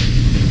life.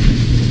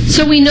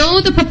 So we know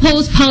the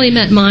proposed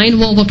Polymet mine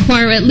will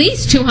require at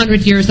least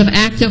 200 years of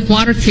active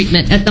water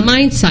treatment at the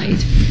mine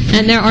site,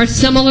 and there are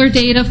similar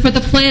data for the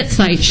plant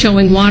site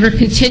showing water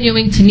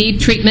continuing to need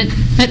treatment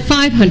at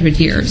 500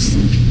 years.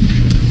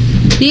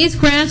 These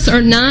graphs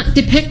are not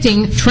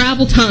depicting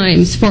travel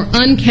times for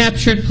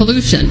uncaptured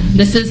pollution.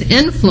 This is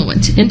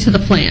influent into the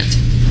plant.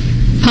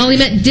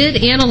 Polymet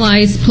did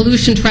analyze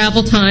pollution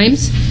travel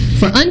times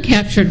for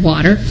uncaptured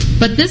water,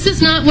 but this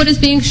is not what is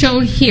being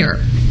shown here.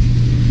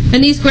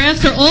 And these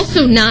graphs are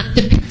also not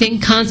depicting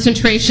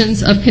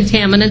concentrations of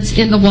contaminants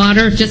in the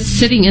water just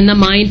sitting in the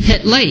mine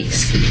pit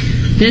lakes.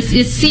 This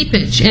is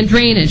seepage and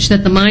drainage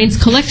that the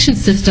mine's collection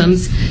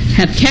systems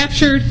have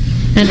captured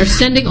and are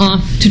sending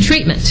off to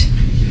treatment.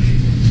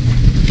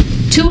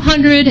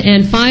 200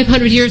 and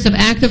 500 years of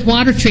active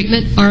water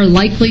treatment are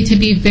likely to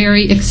be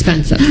very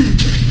expensive.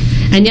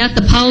 And yet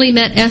the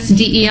Polymet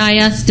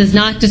SDEIS does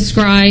not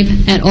describe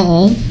at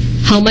all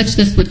how much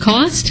this would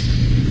cost,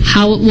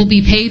 how it will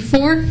be paid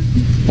for,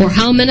 or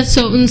how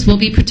Minnesotans will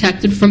be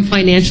protected from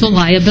financial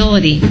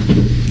liability.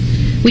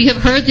 We have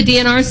heard the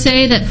DNR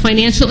say that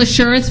financial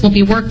assurance will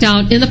be worked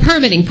out in the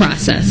permitting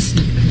process.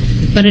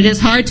 But it is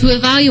hard to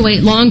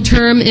evaluate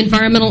long-term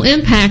environmental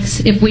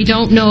impacts if we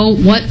don't know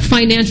what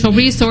financial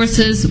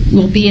resources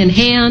will be in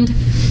hand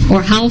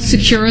or how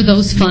secure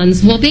those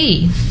funds will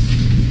be.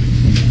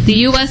 The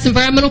U.S.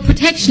 Environmental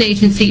Protection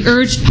Agency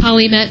urged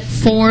Polymet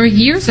 4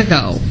 years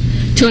ago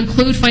to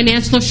include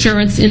financial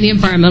assurance in the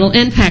environmental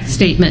impact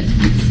statement.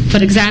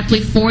 But exactly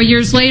 4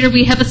 years later,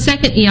 we have a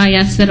second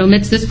EIS that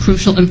omits this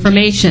crucial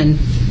information.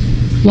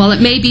 While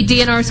it may be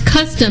DNR's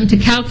custom to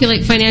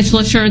calculate financial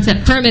assurance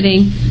at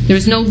permitting, there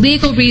is no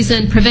legal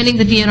reason preventing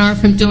the DNR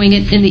from doing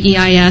it in the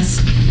EIS,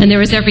 and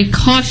there is every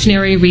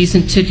cautionary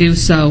reason to do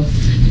so.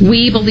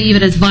 We believe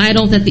it is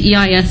vital that the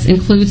EIS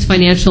includes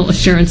financial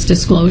assurance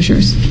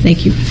disclosures.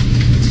 Thank you.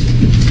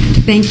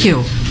 Thank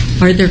you.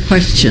 Are there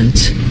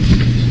questions?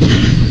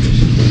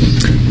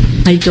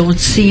 I don't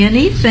see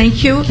any.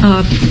 Thank you.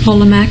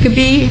 Paula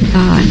Maccabe,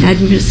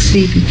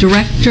 Advocacy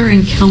Director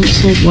and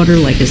Council Water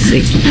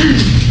Legacy.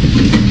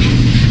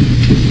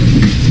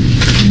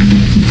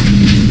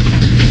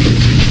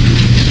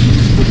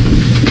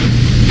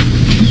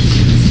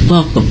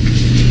 Welcome.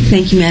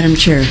 Thank you, Madam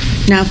Chair.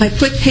 Now, if I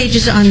put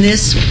pages on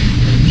this,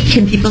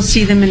 can people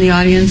see them in the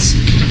audience?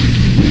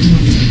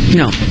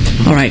 No.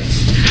 All right.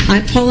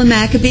 I'm Paula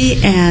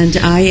Maccabe, and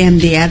I am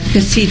the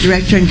Advocacy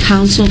Director and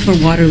Counsel for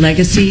Water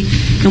Legacy.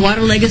 And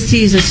Water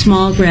Legacy is a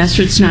small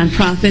grassroots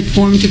nonprofit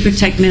formed to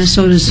protect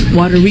Minnesota's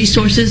water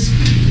resources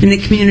and the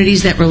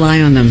communities that rely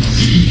on them.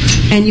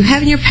 And you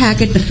have in your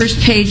packet the first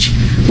page,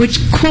 which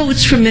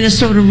quotes from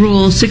Minnesota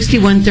Rule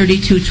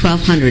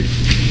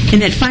 6132-1200,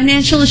 and that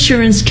financial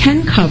assurance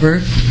can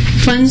cover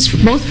funds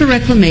both for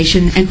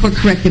reclamation and for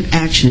corrective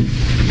action.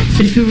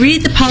 But if you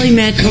read the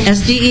Polymet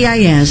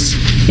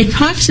SDEIS, it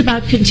talks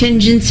about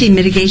contingency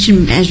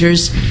mitigation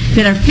measures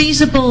that are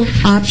feasible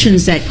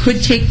options that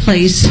could take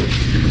place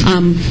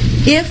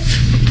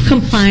if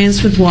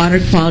compliance with water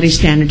quality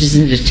standards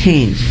isn't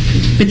attained.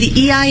 But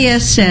the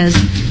EIS says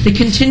the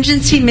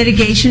contingency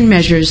mitigation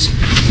measures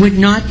would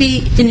not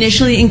be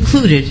initially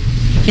included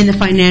in the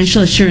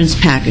financial assurance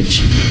package.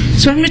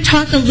 So I'm going to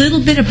talk a little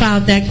bit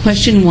about that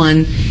question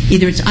one.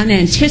 Either it's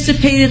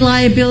unanticipated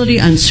liability,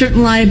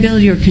 uncertain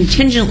liability, or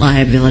contingent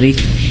liability,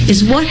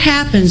 is what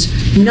happens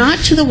not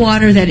to the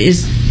water that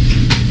is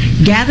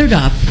gathered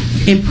up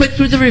and put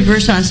through the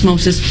reverse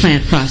osmosis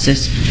plant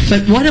process,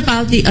 but what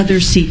about the other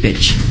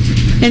seepage?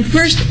 And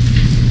first,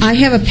 I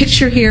have a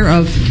picture here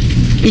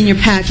in your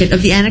packet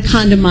of the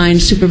Anaconda Mine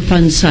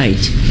Superfund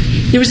site.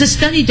 There was a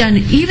study done,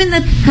 even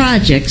the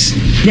projects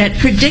that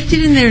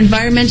predicted in their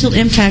environmental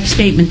impact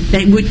statement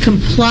that would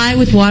comply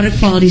with water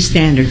quality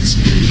standards.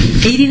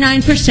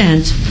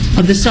 89%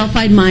 of the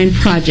sulfide mine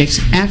projects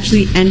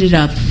actually ended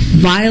up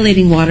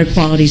violating water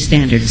quality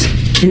standards.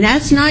 And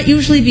that's not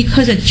usually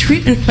because a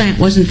treatment plant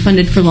wasn't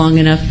funded for long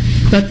enough,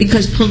 but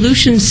because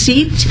pollution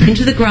seeped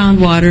into the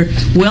groundwater,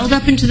 welled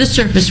up into the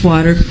surface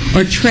water,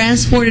 or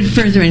transported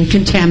further and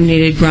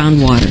contaminated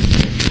groundwater.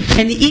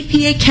 And the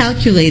EPA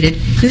calculated,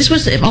 and this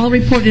was all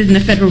reported in the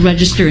Federal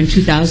Register in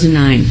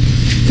 2009,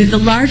 that the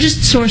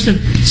largest source of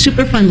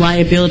Superfund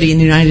liability in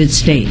the United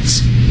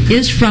States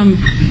is from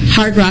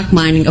hard rock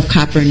mining of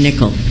copper and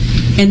nickel.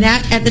 And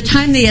that, at the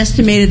time, they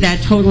estimated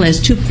that total as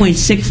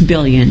 $2.6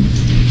 billion.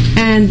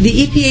 And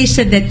the EPA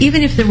said that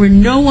even if there were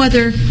no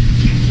other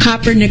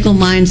copper nickel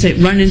mines that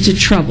run into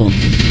trouble,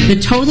 the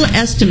total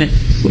estimate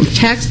of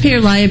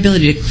taxpayer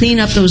liability to clean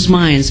up those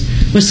mines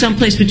was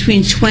someplace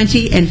between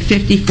 $20 and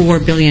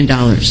 $54 billion.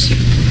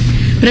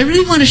 But I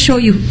really want to show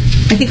you,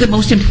 I think, the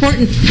most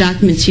important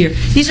documents here.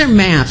 These are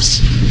maps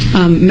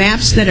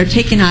that are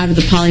taken out of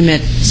the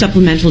Polymet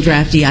Supplemental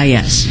Draft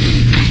EIS.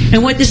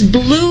 And what this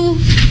blue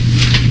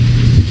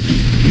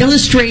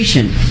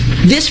illustration,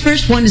 this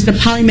first one is the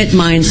Polymet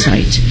mine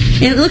site.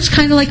 And it looks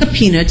kind of like a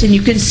peanut, and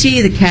you can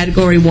see the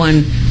Category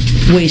 1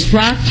 waste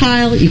rock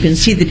pile, you can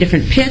see the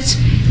different pits,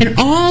 and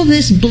all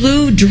this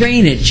blue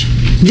drainage.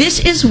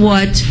 This is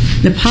what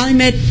the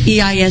Polymet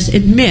EIS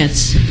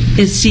admits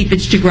is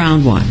seepage to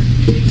groundwater.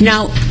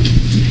 Now,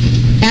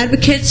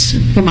 advocates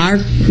from our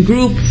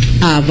group,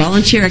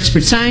 volunteer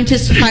expert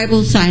scientists,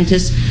 tribal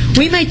scientists,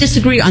 we might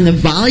disagree on the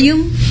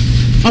volume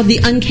of the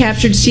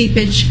uncaptured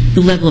seepage,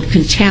 the level of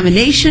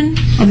contamination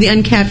of the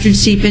uncaptured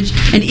seepage,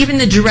 and even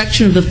the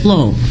direction of the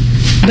flow.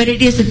 But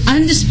it is an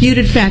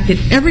undisputed fact that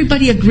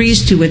everybody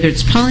agrees to, whether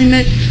it's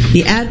Polymet,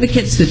 the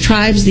advocates, the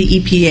tribes, the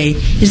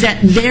EPA, is that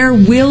there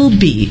will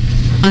be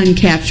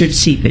uncaptured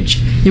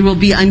seepage. There will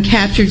be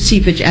uncaptured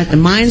seepage at the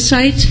mine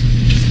site,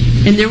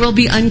 and there will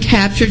be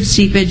uncaptured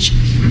seepage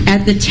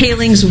at the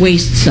tailings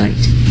waste site.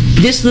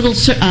 This little,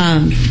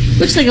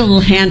 looks like a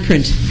little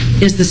handprint,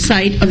 is the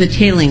site of the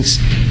tailings.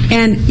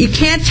 And you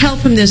can't tell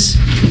from this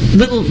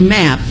little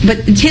map,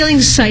 but the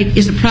tailings site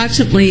is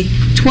approximately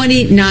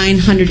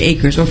 2,900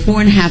 acres, or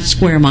 4.5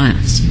 square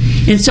miles.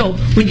 And so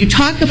when you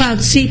talk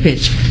about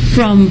seepage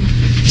from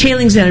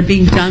tailings that are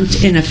being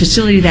dumped in a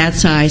facility that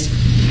size,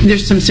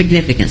 there's some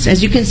significance.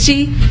 As you can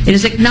see, it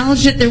is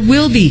acknowledged that there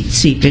will be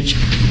seepage.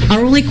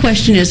 Our only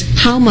question is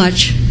how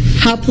much,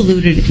 how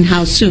polluted, and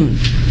how soon.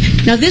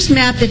 Now, this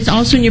map that's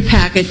also in your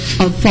packet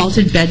of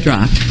faulted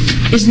bedrock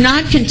is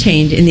not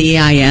contained in the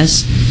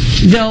EIS.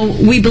 though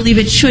we believe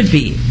it should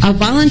be. A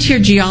volunteer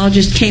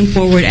geologist came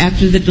forward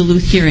after the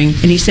Duluth hearing,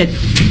 and he said,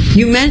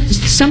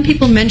 some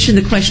people mentioned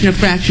the question of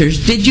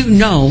fractures. Did you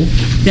know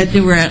that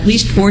there were at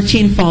least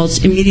 14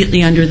 faults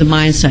immediately under the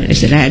mine site? I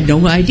said, I had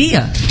no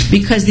idea,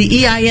 because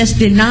the EIS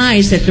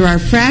denies that there are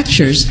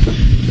fractures,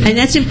 and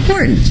that's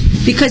important,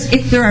 because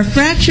if there are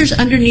fractures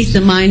underneath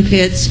the mine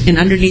pits and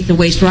underneath the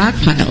waste rock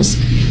piles,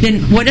 then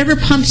whatever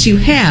pumps you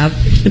have,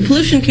 the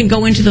pollution can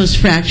go into those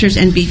fractures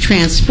and be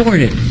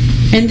transported.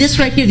 And this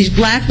right here, these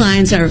black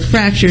lines are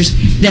fractures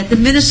that the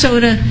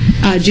Minnesota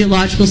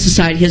Geological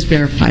Society has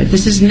verified.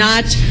 This is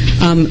not,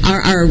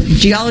 our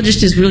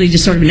geologist is really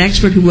just sort of an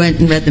expert who went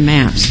and read the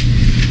maps.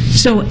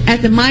 So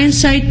at the mine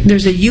site,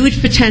 there's a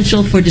huge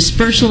potential for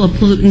dispersal of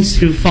pollutants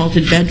through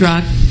faulted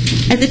bedrock.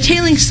 At the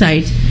tailing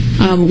site,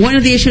 one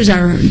of the issues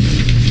our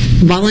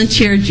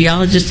volunteer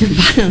geologists and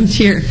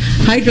volunteer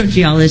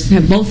hydrogeologists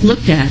have both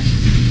looked at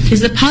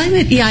is the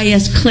Polymet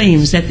EIS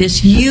claims that this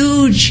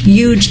huge,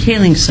 huge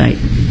tailing site,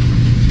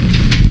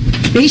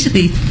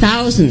 basically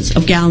thousands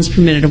of gallons per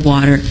minute of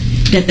water,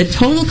 that the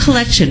total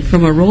collection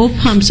from a row of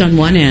pumps on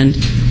one end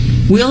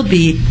will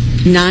be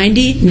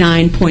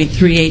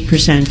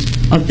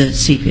 99.38% of the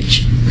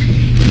seepage.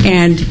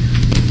 And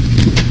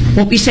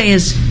what we say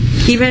is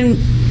even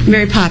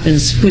Mary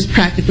Poppins, who is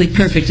practically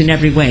perfect in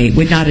every way,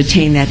 would not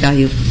attain that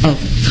value of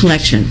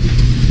collection.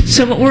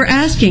 So what we're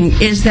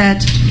asking is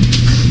that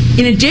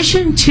in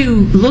addition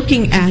to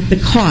looking at the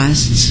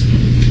costs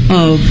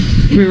of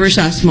reverse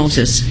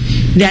osmosis,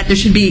 that there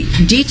should be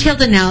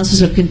detailed analysis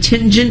of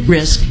contingent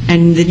risk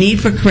and the need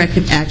for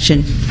corrective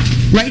action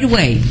right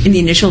away in the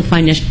initial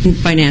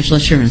financial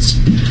assurance.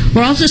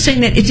 We're also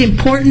saying that it's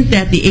important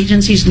that the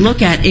agencies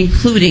look at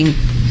including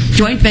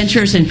joint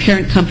ventures and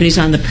parent companies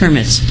on the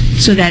permits,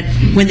 so that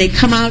when they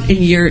come out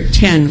in year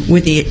 10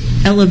 with the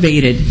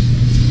elevated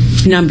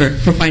number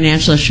for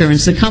financial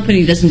assurance, the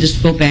company doesn't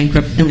just go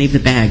bankrupt and leave the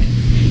bag.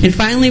 And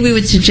finally, we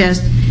would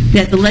suggest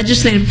that the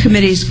legislative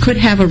committees could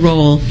have a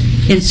role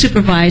in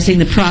supervising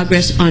the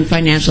progress on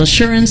financial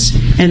assurance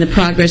and the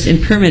progress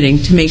in permitting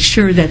to make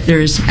sure that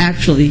there is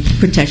actually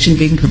protection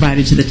being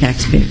provided to the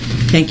taxpayer.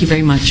 Thank you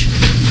very much.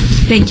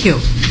 Thank you.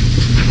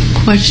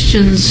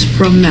 Questions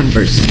from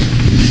members?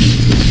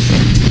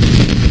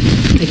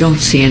 I don't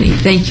see any.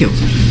 Thank you.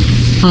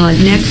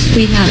 Next,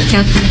 we have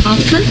Catherine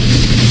Hoffman,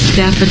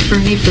 staff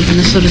attorney for the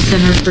Minnesota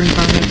Center for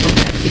Environmental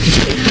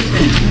Advocacy.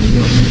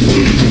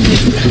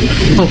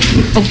 Oh,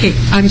 okay.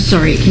 I'm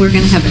sorry. We're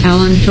going to have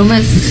Alan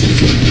Thometz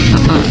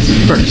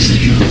first.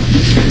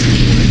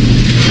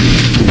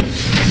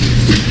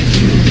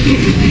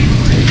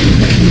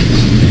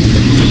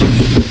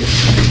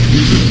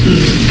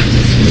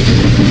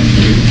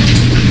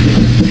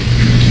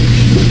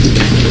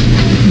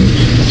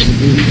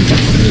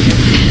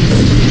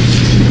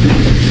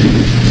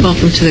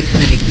 Welcome to the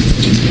committee.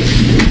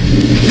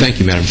 Thank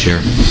you, Madam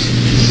Chair,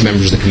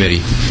 members of the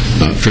committee,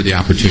 for the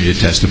opportunity to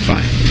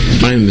testify.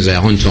 My name is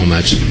Alan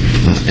Thometz,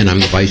 and I'm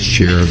the Vice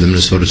Chair of the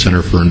Minnesota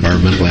Center for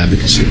Environmental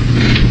Advocacy.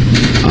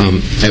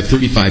 I have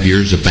 35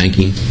 years of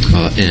banking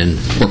and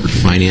corporate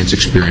finance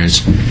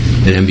experience,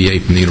 an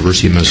MBA from the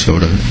University of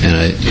Minnesota, and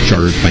a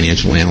Chartered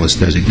Financial Analyst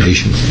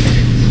designation.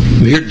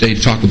 I'm here today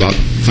to talk about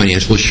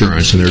financial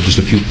assurance, and there are just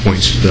a few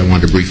points that I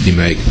wanted to briefly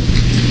make.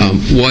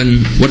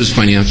 One, what does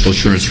financial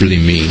assurance really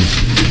mean?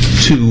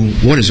 Two,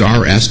 what is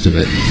our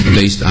estimate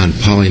based on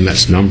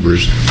Polymet's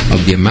numbers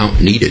of the amount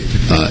needed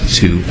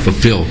to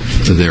fulfill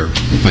their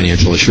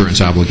financial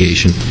assurance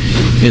obligation?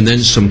 And then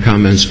some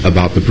comments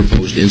about the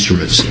proposed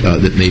instruments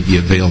that may be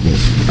available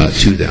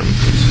to them.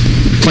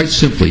 Quite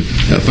simply,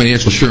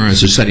 financial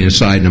assurance is setting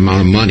aside an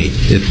amount of money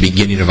at the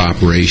beginning of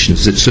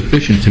operations that's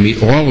sufficient to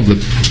meet all of the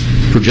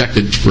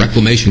projected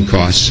reclamation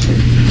costs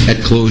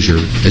at closure,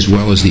 as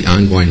well as the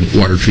ongoing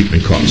water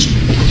treatment costs.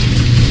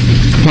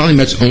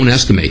 Polymet's own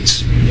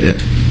estimates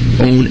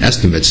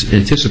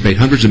anticipate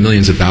hundreds of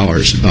millions of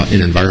dollars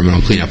in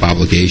environmental cleanup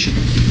obligation.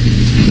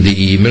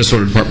 The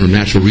Minnesota Department of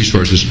Natural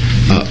Resources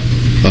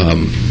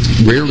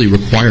rarely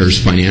requires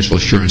financial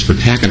assurance for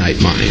taconite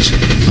mines,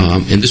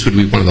 and this would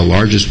be one of the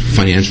largest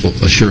financial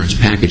assurance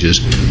packages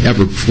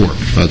ever for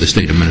the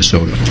state of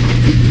Minnesota.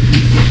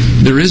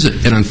 There is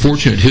an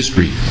unfortunate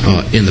history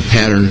in the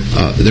pattern.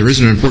 There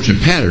is an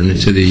unfortunate pattern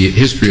into the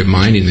history of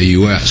mining in the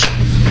U.S.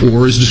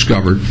 Ore is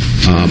discovered,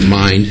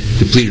 mined,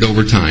 depleted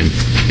over time,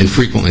 and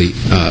frequently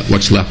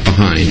what's left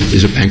behind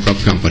is a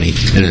bankrupt company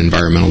and an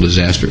environmental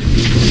disaster.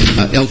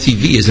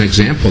 LTV is an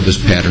example of this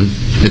pattern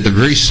at the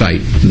very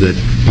site that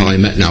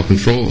Polymet now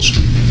controls.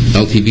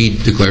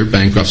 LTV declared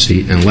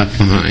bankruptcy and left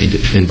behind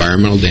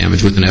environmental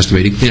damage with an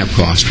estimated cleanup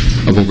cost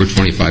of over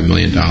 $25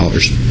 million.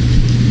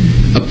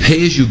 A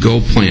pay-as-you-go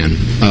plan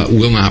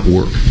will not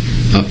work.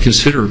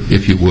 Consider,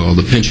 if you will,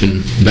 the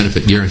Pension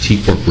Benefit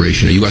Guaranty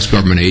Corporation, a U.S.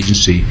 government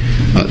agency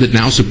that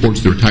now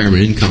supports the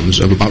retirement incomes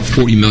of about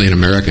 40 million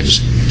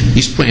Americans.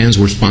 These plans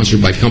were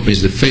sponsored by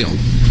companies that failed,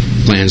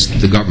 plans that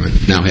the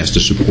government now has to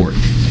support.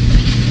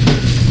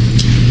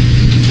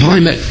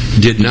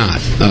 Polymet did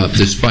not,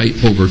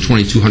 despite over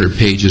 2,200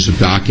 pages of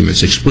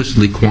documents,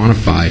 explicitly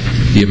quantify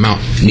the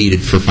amount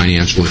needed for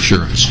financial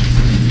assurance.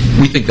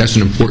 We think that's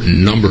an important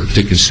number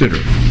to consider.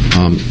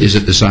 Is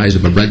it the size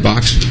of a bread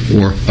box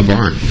or a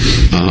barn?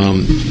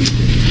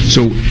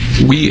 So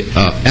we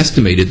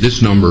estimated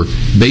this number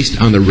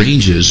based on the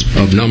ranges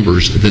of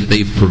numbers that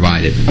they've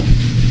provided.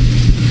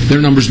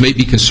 Their numbers may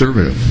be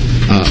conservative,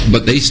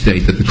 but they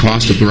state that the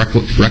cost of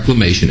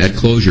reclamation at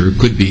closure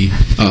could be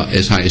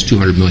as high as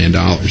 $200 million.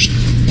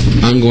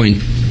 Ongoing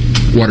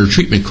water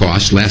treatment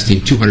costs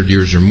lasting 200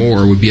 years or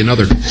more would be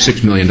another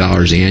 $6 million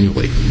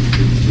annually.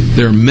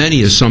 There are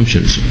many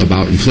assumptions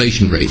about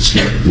inflation rates,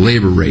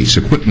 labor rates,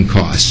 equipment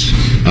costs,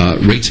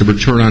 rates of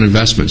return on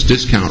investments,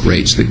 discount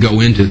rates that go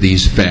into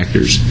these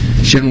factors.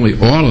 Generally,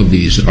 all of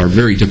these are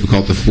very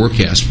difficult to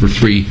forecast for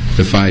 3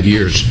 to 5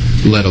 years,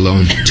 let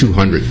alone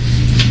 200.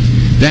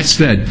 That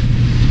said,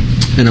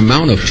 an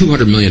amount of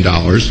 $200 million,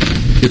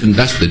 if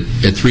invested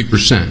at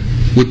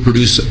 3%, would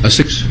produce a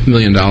 $6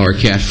 million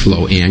cash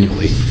flow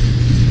annually.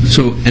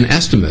 So an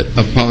estimate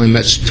of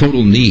Polymet's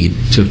total need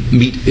to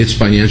meet its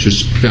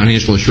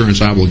financial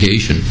assurance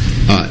obligation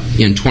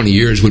in 20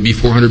 years would be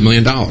 $400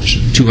 million,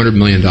 $200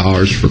 million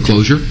for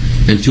closure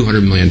and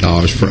 $200 million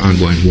for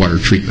ongoing water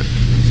treatment.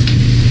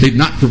 They've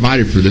not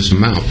provided for this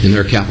amount in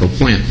their capital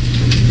plan.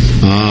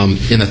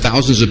 In the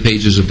thousands of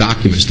pages of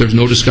documents, there's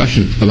no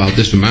discussion about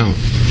this amount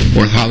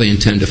or how they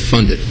intend to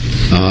fund it,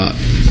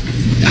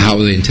 how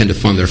they intend to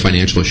fund their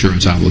financial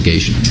assurance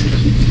obligation.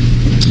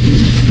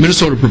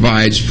 Minnesota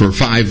provides for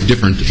 5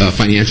 different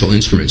financial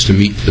instruments to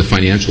meet the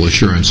financial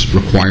assurance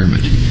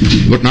requirement.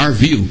 But in our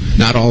view,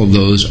 not all of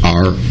those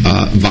are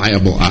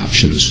viable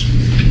options.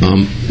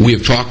 We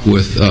have talked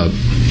with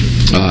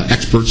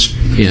experts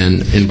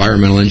in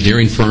environmental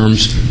engineering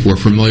firms who are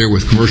familiar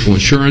with commercial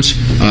insurance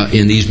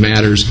in these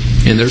matters,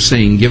 and they're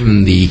saying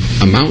given the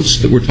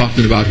amounts that we're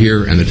talking about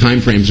here and the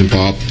time frames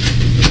involved,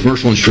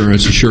 commercial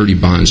insurance and surety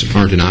bonds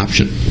aren't an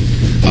option.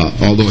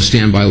 Although a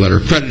standby letter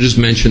of credit is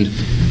mentioned,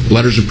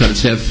 letters of credit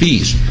have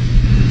fees.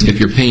 If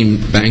you're paying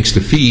banks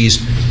the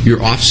fees,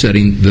 you're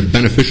offsetting the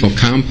beneficial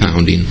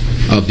compounding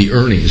of the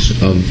earnings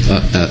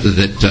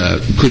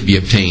that could be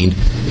obtained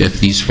if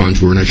these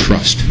funds were in a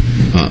trust.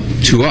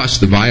 To us,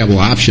 the viable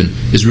option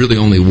is really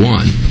only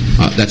one.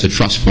 That's a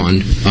trust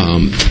fund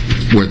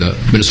where the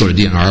Minnesota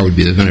DNR would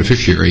be the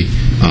beneficiary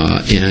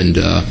and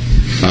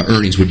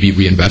earnings would be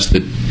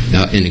reinvested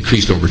and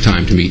increased over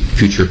time to meet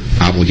future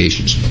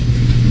obligations.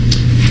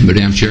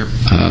 Madam Chair,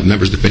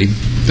 members of the committee,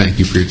 thank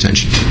you for your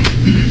attention.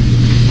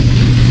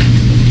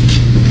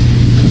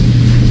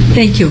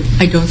 Thank you.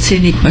 I don't see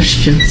any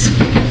questions.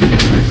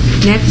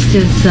 Next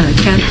is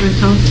Catherine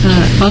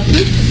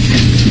Hoffman.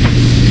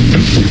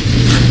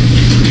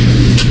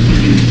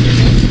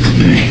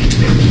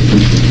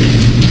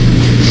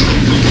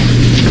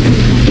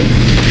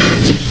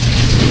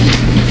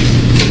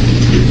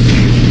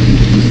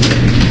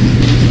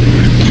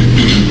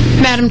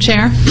 Madam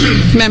Chair,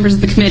 members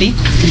of the committee,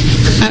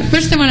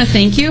 first I want to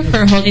thank you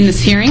for holding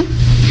this hearing.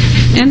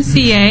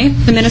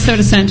 MCEA, the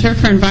Minnesota Center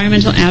for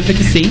Environmental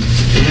Advocacy,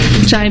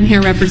 which I am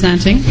here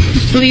representing,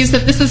 believes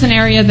that this is an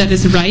area that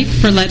is ripe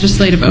for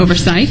legislative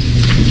oversight,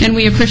 and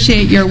we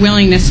appreciate your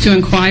willingness to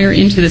inquire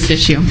into this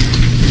issue.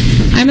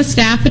 I'm a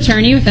staff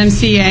attorney with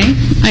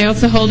MCEA. I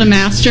also hold a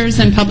master's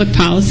in public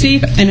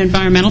policy and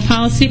environmental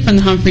policy from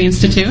the Humphrey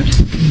Institute.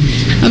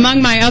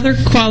 Among my other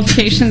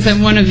qualifications,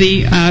 I'm one of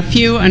the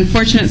few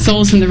unfortunate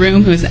souls in the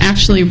room who has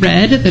actually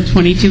read the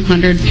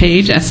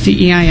 2,200-page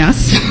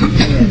STEIS.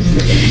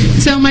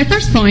 So my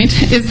first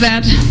point is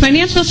that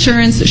financial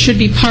assurance should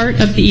be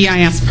part of the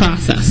EIS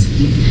process.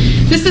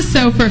 This is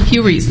so for a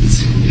few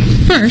reasons.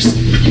 First,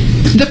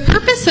 the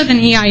purpose of an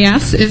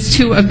EIS is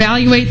to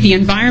evaluate the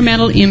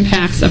environmental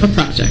impacts of a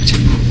project.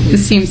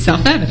 This seems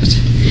self-evident.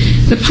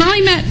 The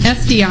Polymet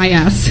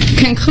SDIS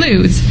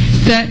concludes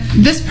that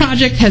this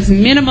project has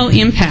minimal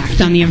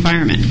impact on the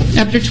environment.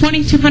 After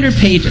 2,200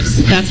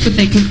 pages, that's what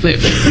they conclude.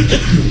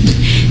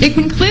 It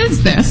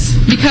concludes this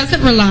because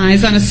it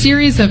relies on a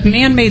series of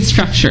man-made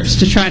structures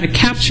to try to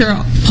capture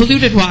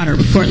polluted water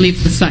before it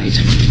leaves the site.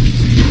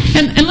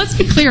 And let's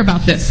be clear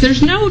about this.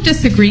 There's no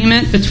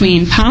disagreement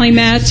between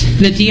Polymet,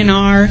 the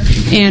DNR,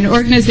 and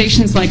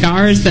organizations like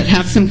ours that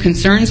have some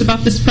concerns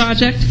about this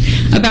project,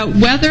 about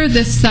whether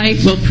this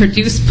site will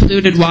produce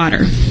polluted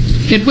water.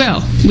 It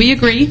will. We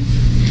agree.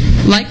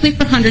 Likely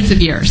for hundreds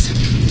of years.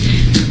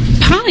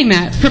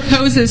 Polymet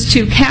proposes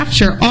to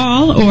capture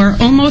all or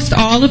almost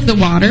all of the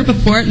water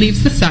before it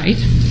leaves the site.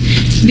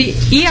 The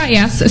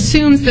EIS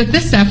assumes that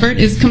this effort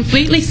is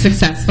completely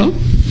successful,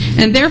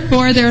 and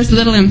therefore there is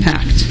little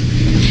impact.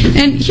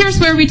 And here's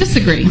where we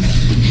disagree.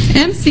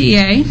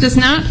 MCEA does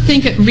not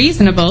think it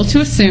reasonable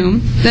to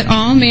assume that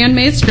all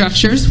man-made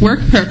structures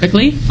work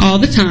perfectly all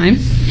the time,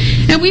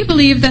 and we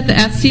believe that the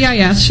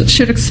SDIS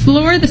should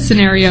explore the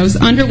scenarios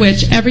under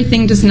which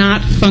everything does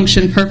not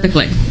function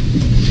perfectly.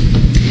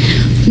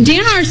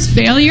 DNR's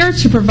failure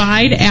to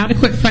provide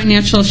adequate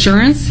financial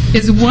assurance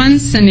is one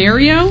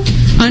scenario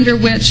under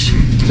which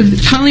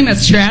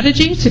Polymet's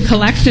strategy to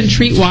collect and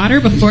treat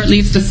water before it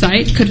leaves the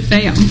site could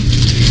fail.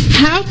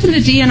 How can the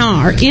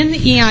DNR in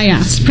the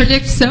EIS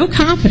predict so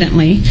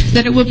confidently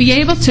that it will be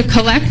able to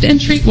collect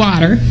and treat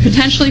water,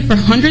 potentially for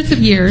hundreds of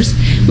years,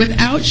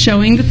 without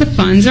showing that the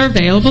funds are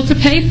available to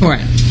pay for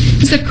it?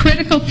 It's a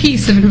critical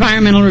piece of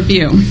environmental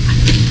review.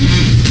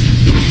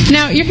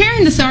 Now, you're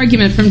hearing this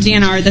argument from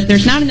DNR that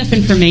there's not enough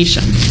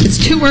information. It's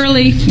too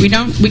early. We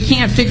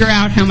can't figure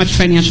out how much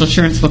financial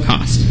assurance will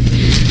cost.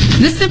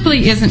 This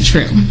simply isn't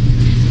true.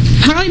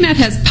 Polymet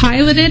has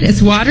piloted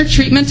its water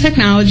treatment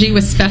technology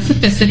with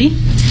specificity.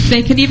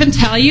 They can even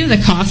tell you the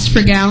cost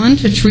per gallon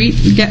to treat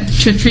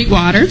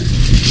water.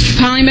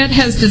 Polymet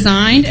has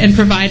designed and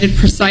provided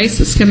precise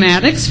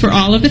schematics for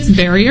all of its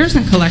barriers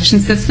and collection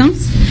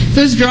systems.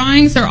 Those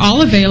drawings are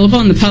all available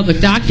in the public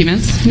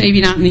documents,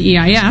 maybe not in the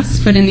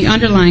EIS, but in the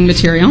underlying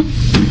material.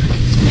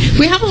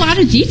 We have a lot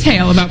of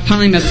detail about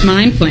Polymet's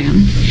mine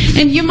plan,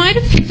 and you might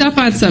have picked up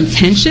on some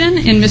tension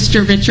in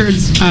Mr.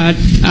 Richards'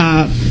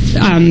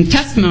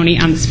 testimony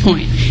on this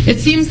point. It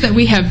seems that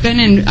we have been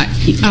in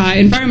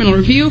environmental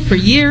review for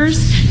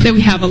years, that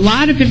we have a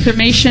lot of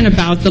information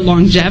about the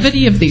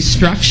longevity of these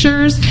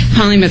structures,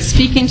 Polymet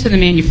speaking to the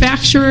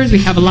manufacturers, we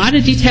have a lot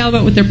of detail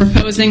about what they're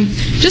proposing,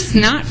 just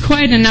not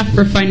quite enough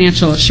for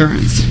financial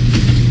assurance.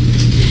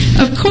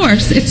 Of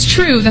course, it's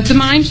true that the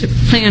mine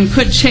plan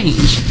could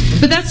change,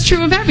 but that's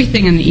true of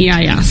everything in the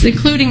EIS,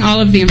 including all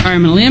of the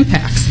environmental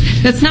impacts.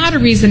 That's not a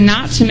reason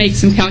not to make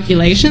some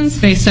calculations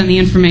based on the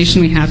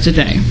information we have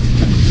today.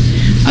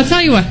 I'll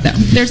tell you what, though.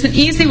 There's an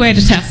easy way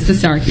to test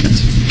this argument.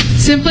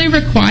 Simply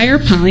require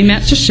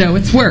Polymet to show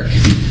its work.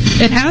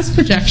 It has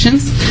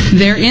projections.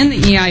 They're in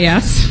the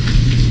EIS.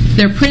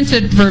 They're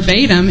printed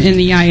verbatim in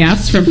the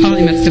EIS from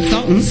Polymet's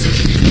consultants.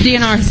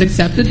 DNR has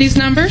accepted these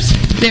numbers.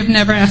 They've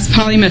never asked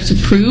Polymet to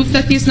prove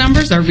that these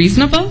numbers are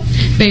reasonable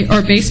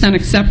or based on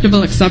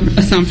acceptable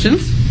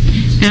assumptions.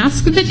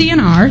 Ask the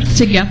DNR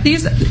to get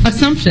these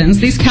assumptions,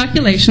 these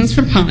calculations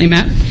from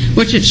Polymet,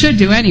 which it should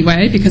do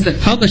anyway because it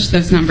published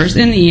those numbers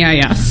in the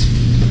EIS.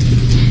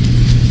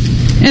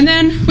 And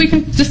then we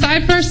can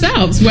decide for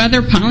ourselves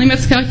whether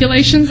Polymet's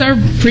calculations are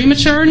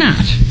premature or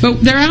not.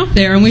 But they're out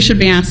there and we should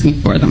be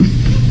asking for them.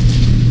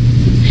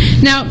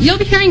 Now, you'll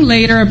be hearing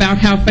later about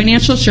how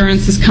financial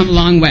assurance has come a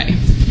long way.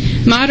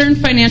 Modern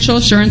financial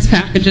assurance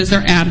packages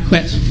are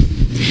adequate.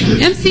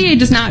 MCEA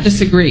does not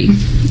disagree.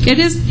 It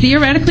is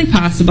theoretically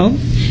possible,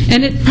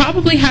 and it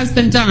probably has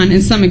been done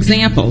in some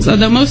examples,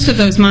 although most of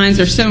those mines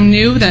are so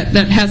new that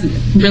hasn't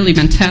really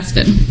been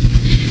tested.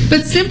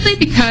 But simply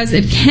because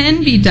it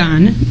can be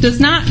done does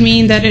not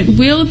mean that it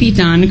will be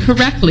done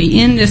correctly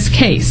in this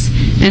case,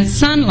 and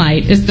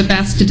sunlight is the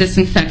best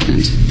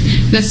disinfectant.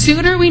 The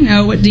sooner we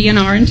know what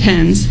DNR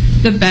intends,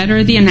 the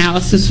better the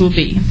analysis will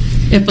be.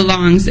 It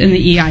belongs in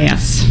the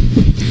EIS.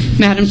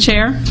 Madam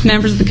Chair,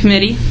 members of the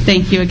committee,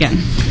 thank you again.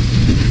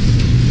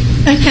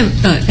 I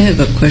have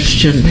a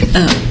question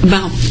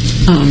about,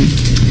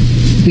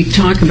 we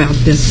talk about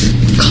this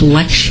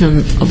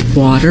collection of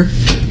water.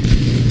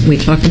 We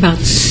talk about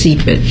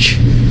seepage.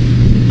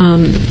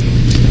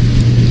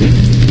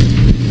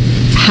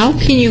 How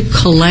can you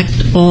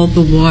collect all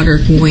the water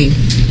going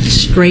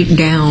straight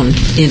down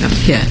in the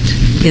pit?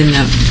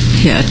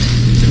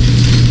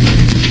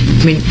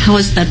 I mean, how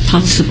is that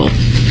possible?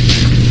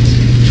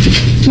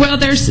 Well,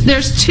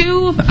 there's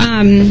two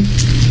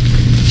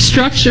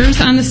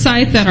structures on the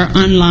site that are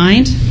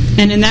unlined,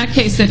 and in that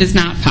case it is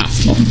not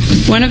possible.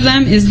 One of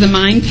them is the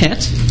mine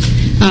pit.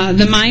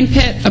 The mine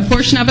pit, a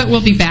portion of it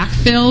will be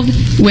backfilled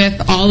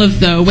with all of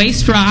the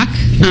waste rock,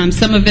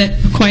 some of it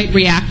quite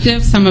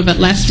reactive, some of it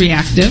less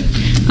reactive,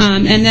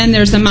 and then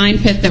there's a mine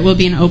pit that will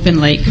be an open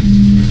lake.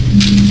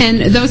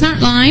 And those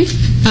aren't lined.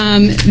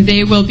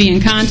 They will be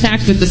in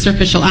contact with the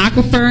superficial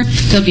aquifer,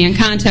 they'll be in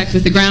contact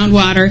with the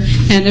groundwater,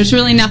 and there's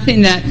really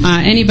nothing that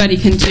anybody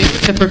can do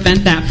to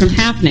prevent that from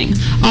happening.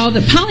 All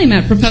that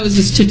Polymet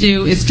proposes to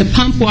do is to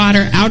pump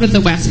water out of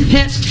the west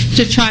pit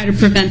to try to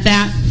prevent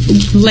that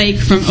lake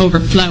from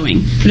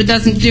overflowing, but it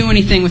doesn't do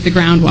anything with the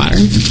groundwater.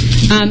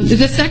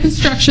 The second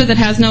structure that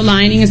has no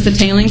lining is the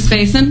tailings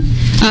basin.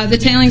 The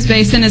tailings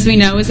basin, as we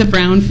know, is a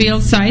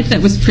brownfield site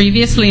that was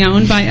previously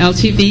owned by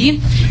LTV.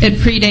 It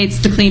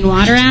predates the Clean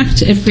Water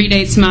Act. It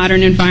predates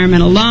modern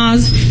environmental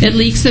laws. It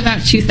leaks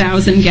about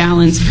 2,000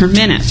 gallons per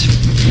minute.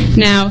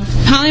 Now,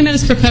 Polymet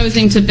is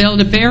proposing to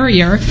build a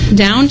barrier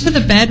down to the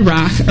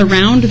bedrock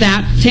around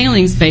that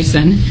tailings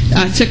basin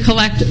to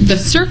collect the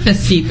surface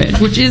seepage,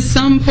 which is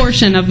some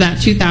portion of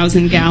that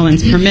 2,000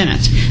 gallons per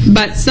minute.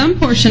 But some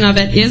portion of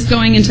it is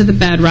going into the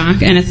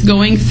bedrock, and it's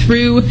going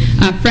through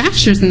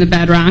fractures in the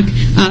bedrock.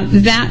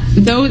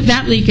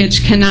 That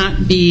leakage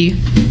cannot be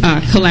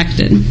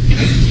collected.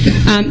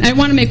 I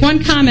want to make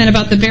one comment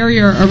about the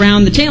barrier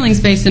around the tailings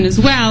basin as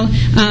well.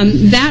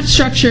 That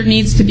structure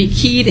needs to be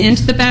keyed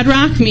into the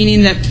bedrock,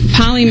 meaning that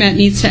Polymet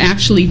needs to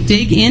actually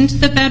dig into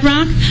the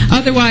bedrock.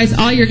 Otherwise,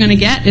 all you're going to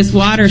get is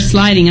water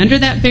sliding under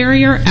that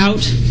barrier out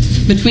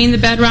between the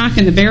bedrock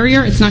and the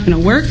barrier, it's not going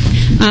to work.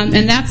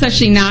 And that's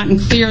actually not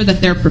clear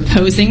that they're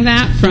proposing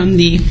that from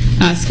the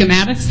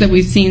schematics that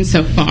we've seen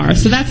so far.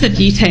 So that's a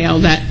detail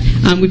that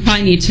we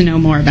probably need to know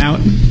more about.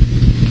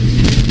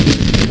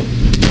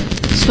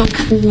 So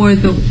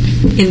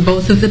in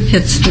both of the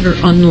pits that are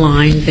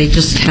unlined, they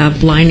just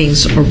have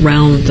linings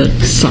around the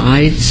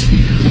sides.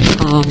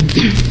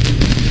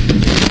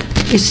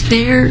 Is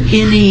there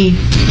any,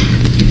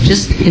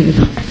 just in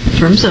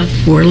terms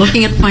of, we're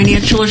looking at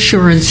financial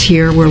assurance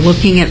here, we're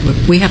looking at,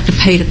 we have to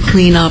pay to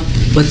clean up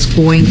what's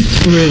going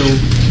through.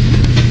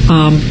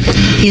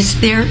 Is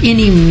there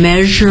any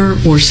measure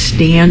or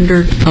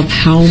standard of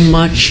how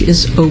much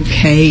is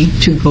okay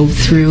to go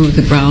through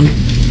the ground,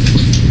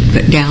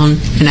 down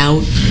and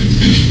out?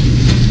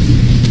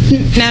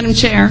 Madam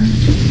Chair,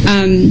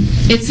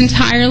 it's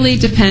entirely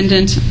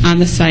dependent on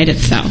the site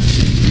itself.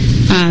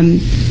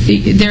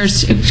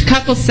 There's a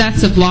couple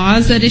sets of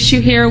laws at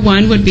issue here.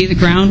 One would be the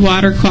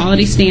groundwater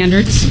quality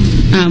standards,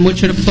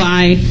 which would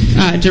apply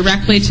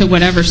directly to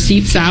whatever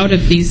seeps out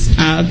of these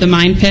the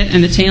mine pit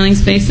and the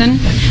tailings basin.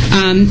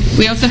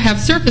 We also have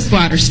surface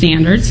water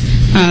standards.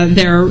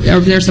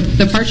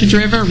 The Partridge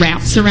River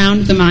wraps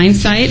around the mine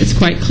site. It's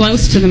quite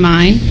close to the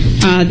mine.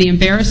 The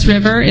Embarrass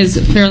River is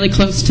fairly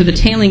close to the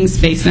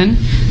tailings basin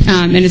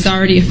and is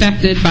already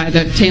affected by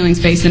the tailings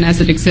basin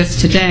as it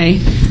exists today.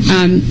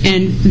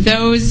 And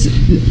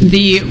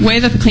the way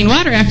that the Clean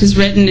Water Act is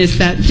written is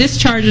that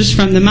discharges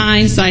from the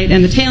mine site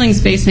and the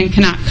tailings basin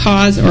cannot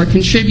cause or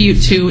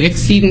contribute to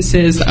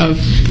exceedances of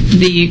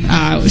the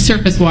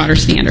surface water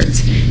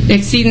standards.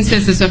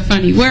 Exceedances is a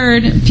funny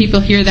word. People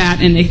hear that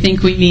and they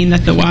think we mean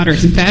that the water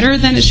is better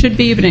than it should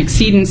be, but an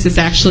exceedance is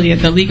actually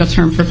the legal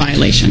term for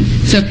violation.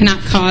 So it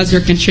cannot cause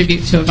or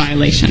contribute to a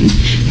violation.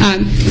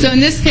 So in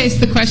this case,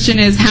 the question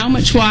is how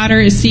much water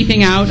is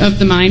seeping out of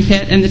the mine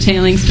pit and the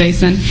tailings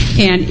basin,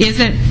 and is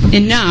it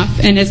enough,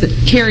 and does it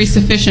carry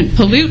sufficient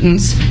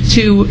pollutants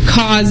to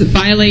cause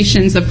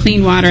violations of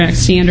Clean Water Act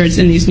standards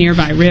in these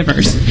nearby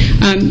rivers?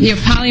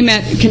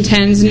 Polymet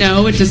contends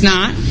no, it does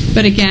not.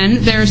 But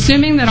again, they're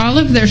assuming that all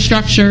of their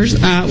structures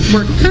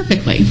work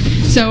perfectly.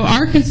 So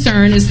our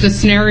concern is the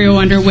scenario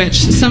under which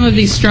some of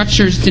these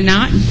structures do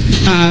not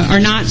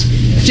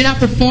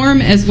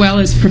perform as well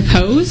as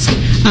proposed.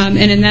 And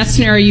in that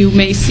scenario, you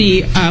may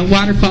see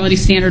water quality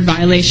standard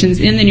violations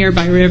in the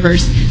nearby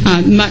rivers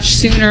much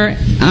sooner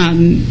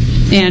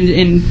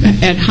and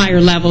at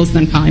higher levels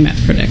than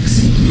Polymet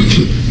predicts.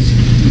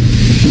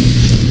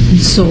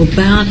 So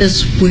that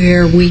is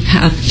where we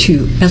have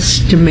to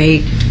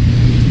estimate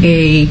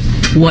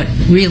what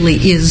really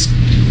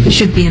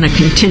should be in a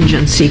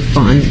contingency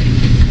fund,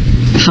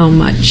 how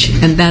much,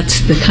 and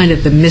that's the kind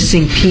of the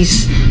missing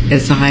piece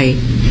as I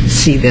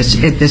see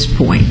this at this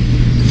point.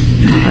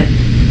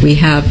 We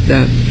have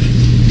the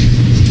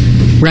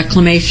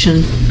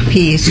reclamation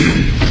piece,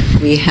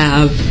 we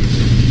have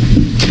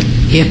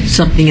if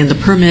something in the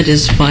permit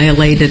is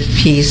violated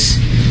piece,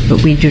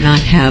 but we do not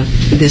have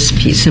this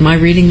piece. Am I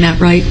reading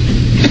that right?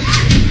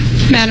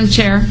 Madam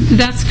Chair,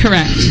 that's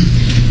correct.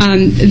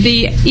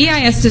 The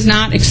EIS does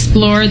not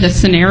explore the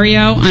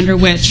scenario under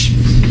which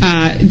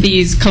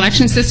these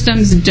collection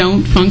systems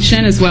don't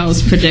function as well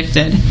as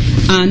predicted.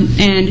 And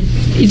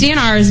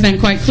DNR has been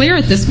quite clear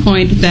at this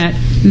point that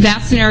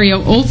that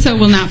scenario also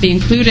will not be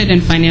included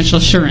in financial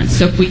assurance.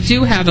 So if we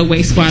do have a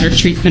wastewater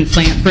treatment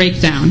plant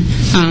breakdown,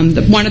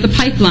 one of the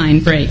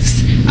pipeline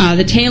breaks,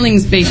 the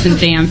tailings basin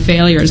dam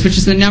failures, which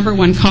is the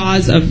 #1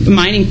 cause of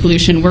mining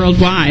pollution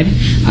worldwide,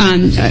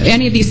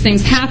 any of these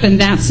things happen,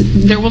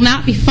 there will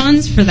not be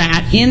funds for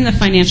that in the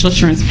financial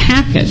assurance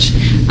package.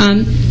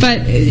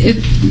 But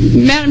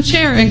Madam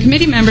Chair and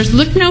committee members,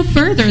 look no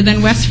further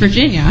than West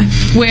Virginia,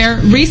 where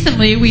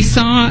recently we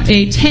saw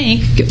a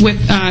tank with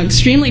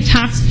extremely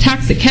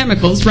toxic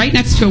chemicals right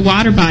next to a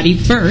water body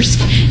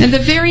burst, and the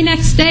very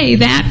next day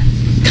that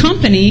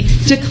company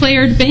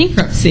declared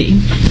bankruptcy.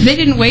 They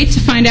didn't wait to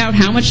find out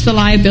how much the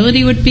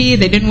liability would be.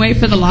 They didn't wait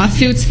for the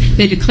lawsuits.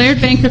 They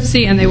declared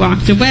bankruptcy and they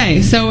walked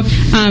away. So,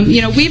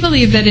 we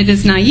believe that it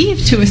is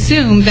naive to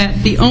assume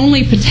that the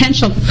only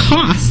potential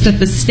costs that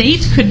the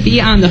state could be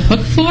on the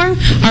hook for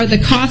are the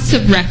costs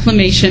of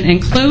reclamation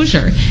and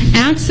closure.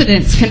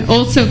 Accidents can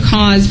also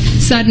cause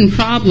sudden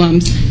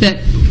problems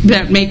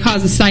that may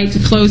cause a site to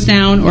close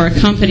down or a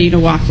company to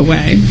walk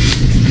away.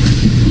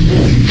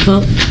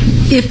 Well,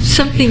 if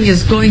something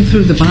is going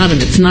through the bottom,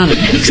 it's not an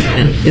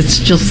accident. It's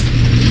just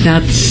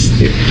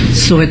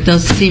so it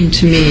does seem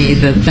to me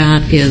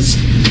that is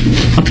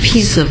a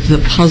piece of the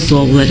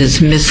puzzle that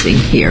is missing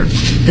here.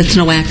 It's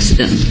no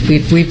accident.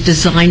 We've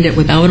designed it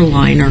without a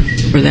liner,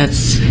 or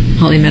that's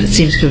Polymet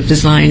seems to have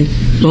designed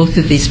both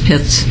of these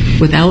pits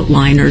without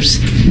liners.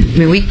 I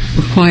mean, we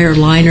require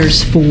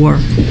liners for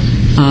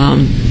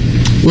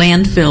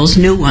landfills,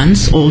 new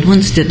ones. Old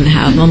ones didn't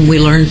have them. We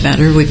learned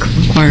better. We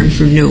required them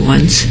for new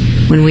ones.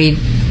 When we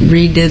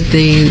redid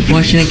the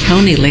Washington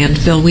County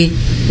landfill, we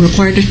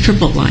required a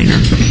triple liner.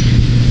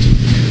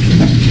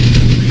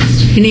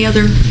 Any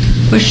other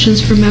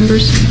questions for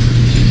members?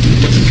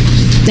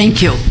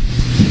 Thank you.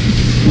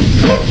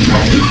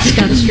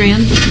 Scott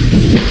Strand.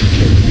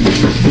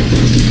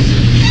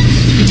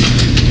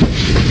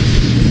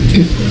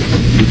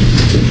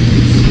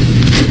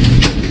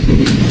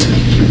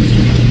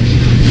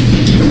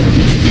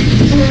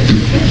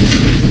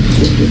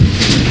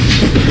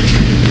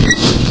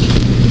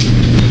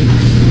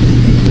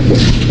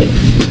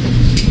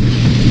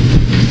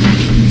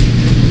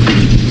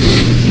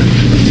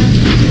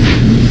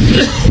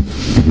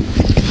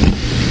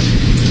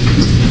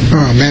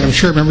 Madam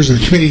Chair, members of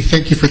the committee,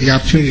 thank you for the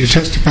opportunity to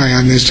testify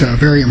on this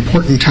very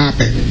important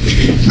topic.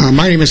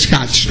 My name is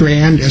Scott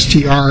Strand,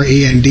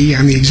 S-T-R-A-N-D.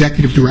 I'm the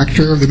Executive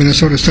Director of the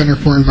Minnesota Center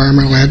for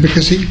Environmental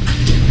Advocacy.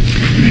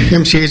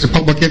 MCEA is a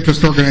public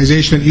interest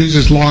organization that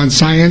uses law and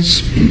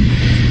science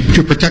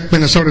to protect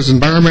Minnesota's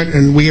environment,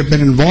 and we have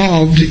been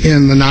involved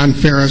in the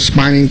non-ferrous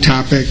mining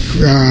topic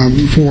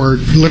for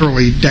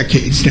literally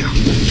decades now.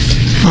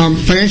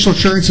 Financial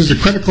assurance is a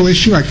critical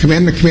issue. I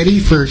commend the committee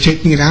for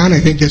taking it on. I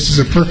think this is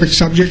a perfect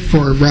subject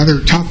for rather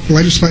tough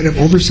legislative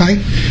oversight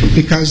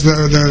because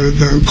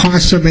the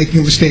costs of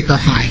making a mistake are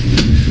high.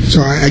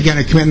 So again,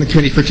 I commend the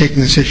committee for taking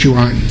this issue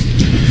on.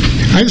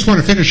 I just want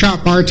to finish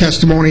up our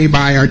testimony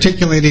by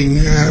articulating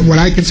what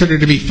I consider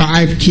to be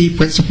 5 key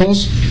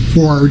principles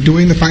for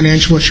doing the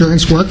financial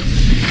assurance work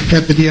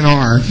at the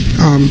DNR.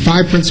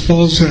 5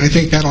 principles, and I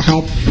think that'll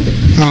help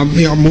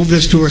move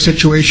this to a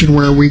situation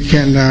where we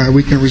can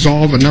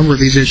resolve a number of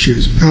these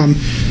issues.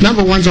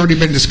 Number 1's already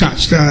been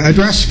discussed.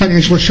 Address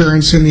financial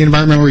assurance in the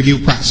environmental review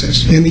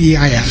process, in the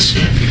EIS.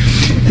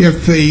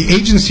 If the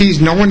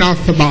agencies know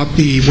enough about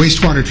the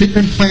wastewater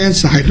treatment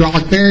plants, the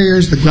hydraulic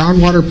barriers, the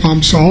groundwater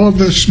pumps, all of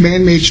those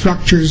man-made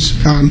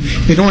structures,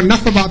 they know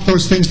enough about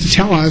those things to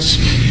tell us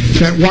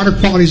that water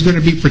quality is going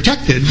to be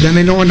protected, then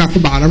they know enough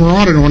about them, or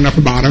ought to know enough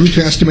about them,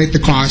 to estimate the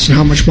cost and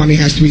how much money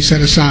has to be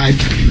set aside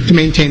to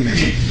maintain them.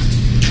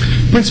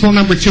 Principle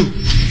number 2,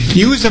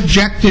 use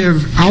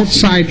objective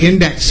outside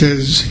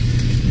indexes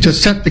to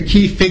set the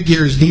key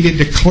figures needed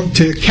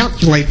to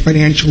calculate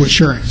financial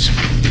assurance.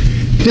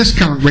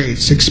 Discount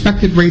rates,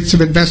 expected rates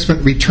of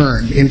investment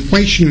return,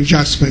 inflation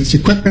adjustments,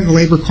 equipment and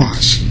labor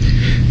costs.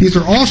 These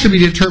are all should be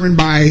determined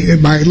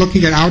by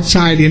looking at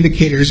outside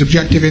indicators,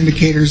 objective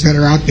indicators that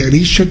are out there.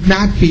 These should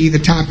not be the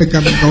topic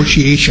of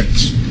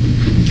negotiations.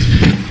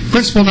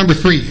 Principle number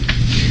 3,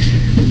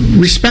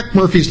 respect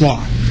Murphy's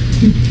Law.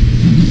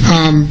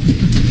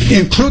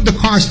 Include the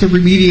cost of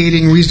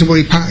remediating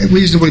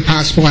reasonably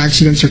possible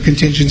accidents or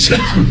contingencies,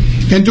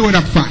 and do it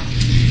up front.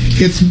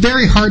 It's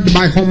very hard to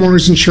buy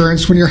homeowners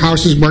insurance when your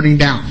house is burning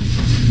down.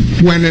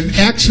 When an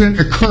accident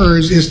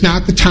occurs, is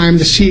not the time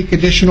to seek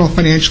additional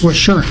financial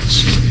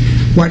assurance.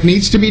 What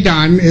needs to be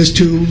done is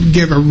to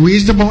give a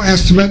reasonable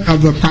estimate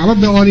of the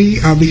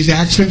probability of these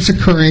accidents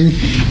occurring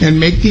and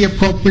make the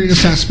appropriate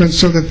assessment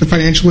so that the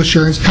financial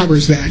assurance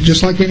covers that,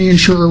 just like any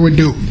insurer would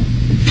do.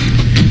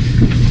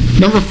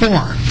 Number 4,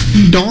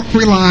 don't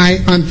rely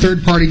on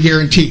third-party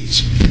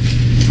guarantees.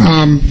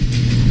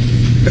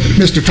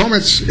 Mr.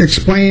 Thometz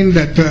explained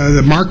that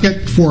the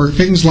market for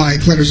things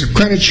like letters of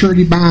credit,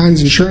 surety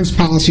bonds, insurance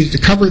policies to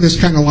cover this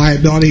kind of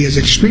liability is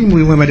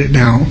extremely limited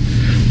now.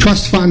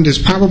 Trust fund is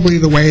probably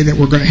the way that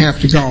we're going to have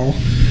to go.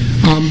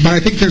 But I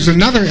think there's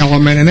another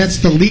element, and that's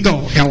the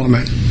legal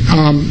element.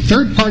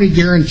 Third-party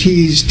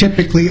guarantees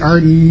typically are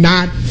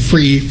not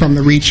free from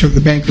the reach of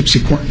the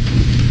bankruptcy court.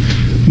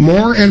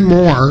 More and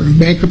more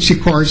bankruptcy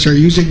courts are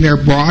using their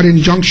broad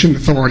injunction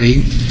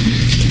authority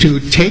to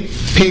take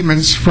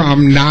payments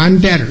from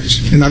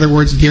non-debtors, in other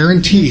words,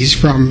 guarantees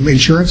from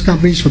insurance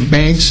companies, from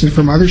banks, and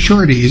from other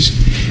sureties.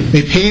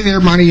 They pay their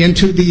money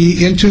into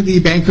the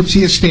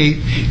bankruptcy estate,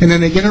 and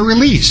then they get a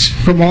release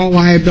from all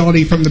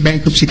liability from the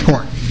bankruptcy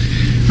court.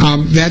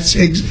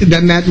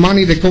 Then that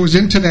money that goes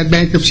into that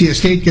bankruptcy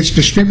estate gets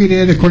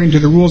distributed according to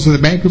the rules of the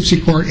bankruptcy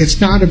court.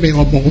 It's not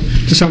available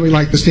to somebody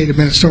like the state of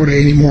Minnesota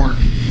anymore.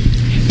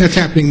 That's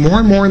happening more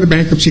and more in the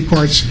bankruptcy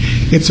courts.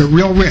 It's a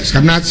real risk.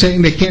 I'm not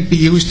saying they can't be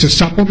used to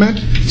supplement,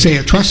 say,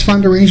 a trust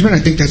fund arrangement. I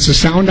think that's a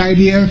sound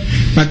idea,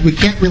 but we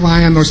can't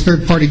rely on those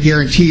third-party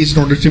guarantees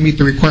in order to meet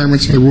the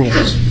requirements of the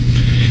rules.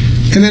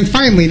 And then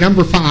finally,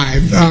 number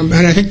 5, and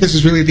I think this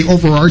is really the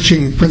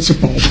overarching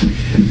principle,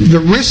 the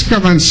risk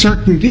of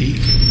uncertainty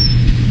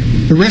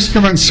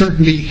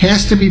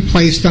has to be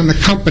placed on the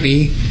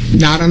company,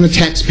 not on the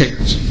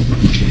taxpayers.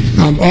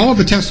 All of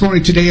the testimony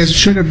today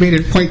should have made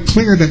it quite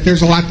clear that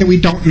there's a lot that we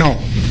don't know.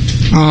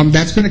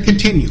 That's going to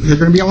continue. There are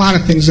going to be a lot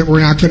of things that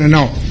we're not going to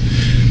know.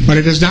 But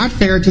it is not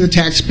fair to the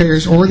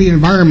taxpayers or the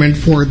environment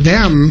for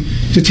them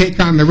to take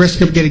on the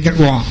risk of getting it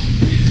wrong.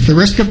 The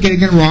risk of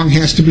getting it wrong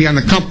has to be on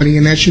the company,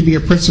 and that should be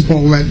a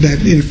principle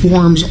that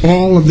informs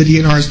all of the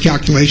DNR's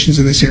calculations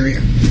in this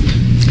area.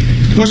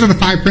 Those are the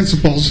 5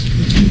 principles.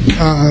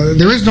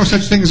 There is no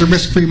such thing as a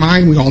risk-free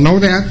mine. We all know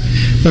that.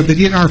 But the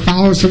DNR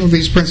follows some of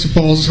these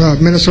principles.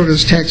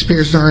 Minnesota's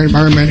taxpayers and our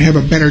environment have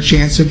a better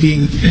chance of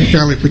being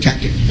fairly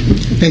protected.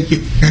 Thank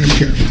you, Madam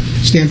Chair.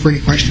 Stand for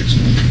any questions.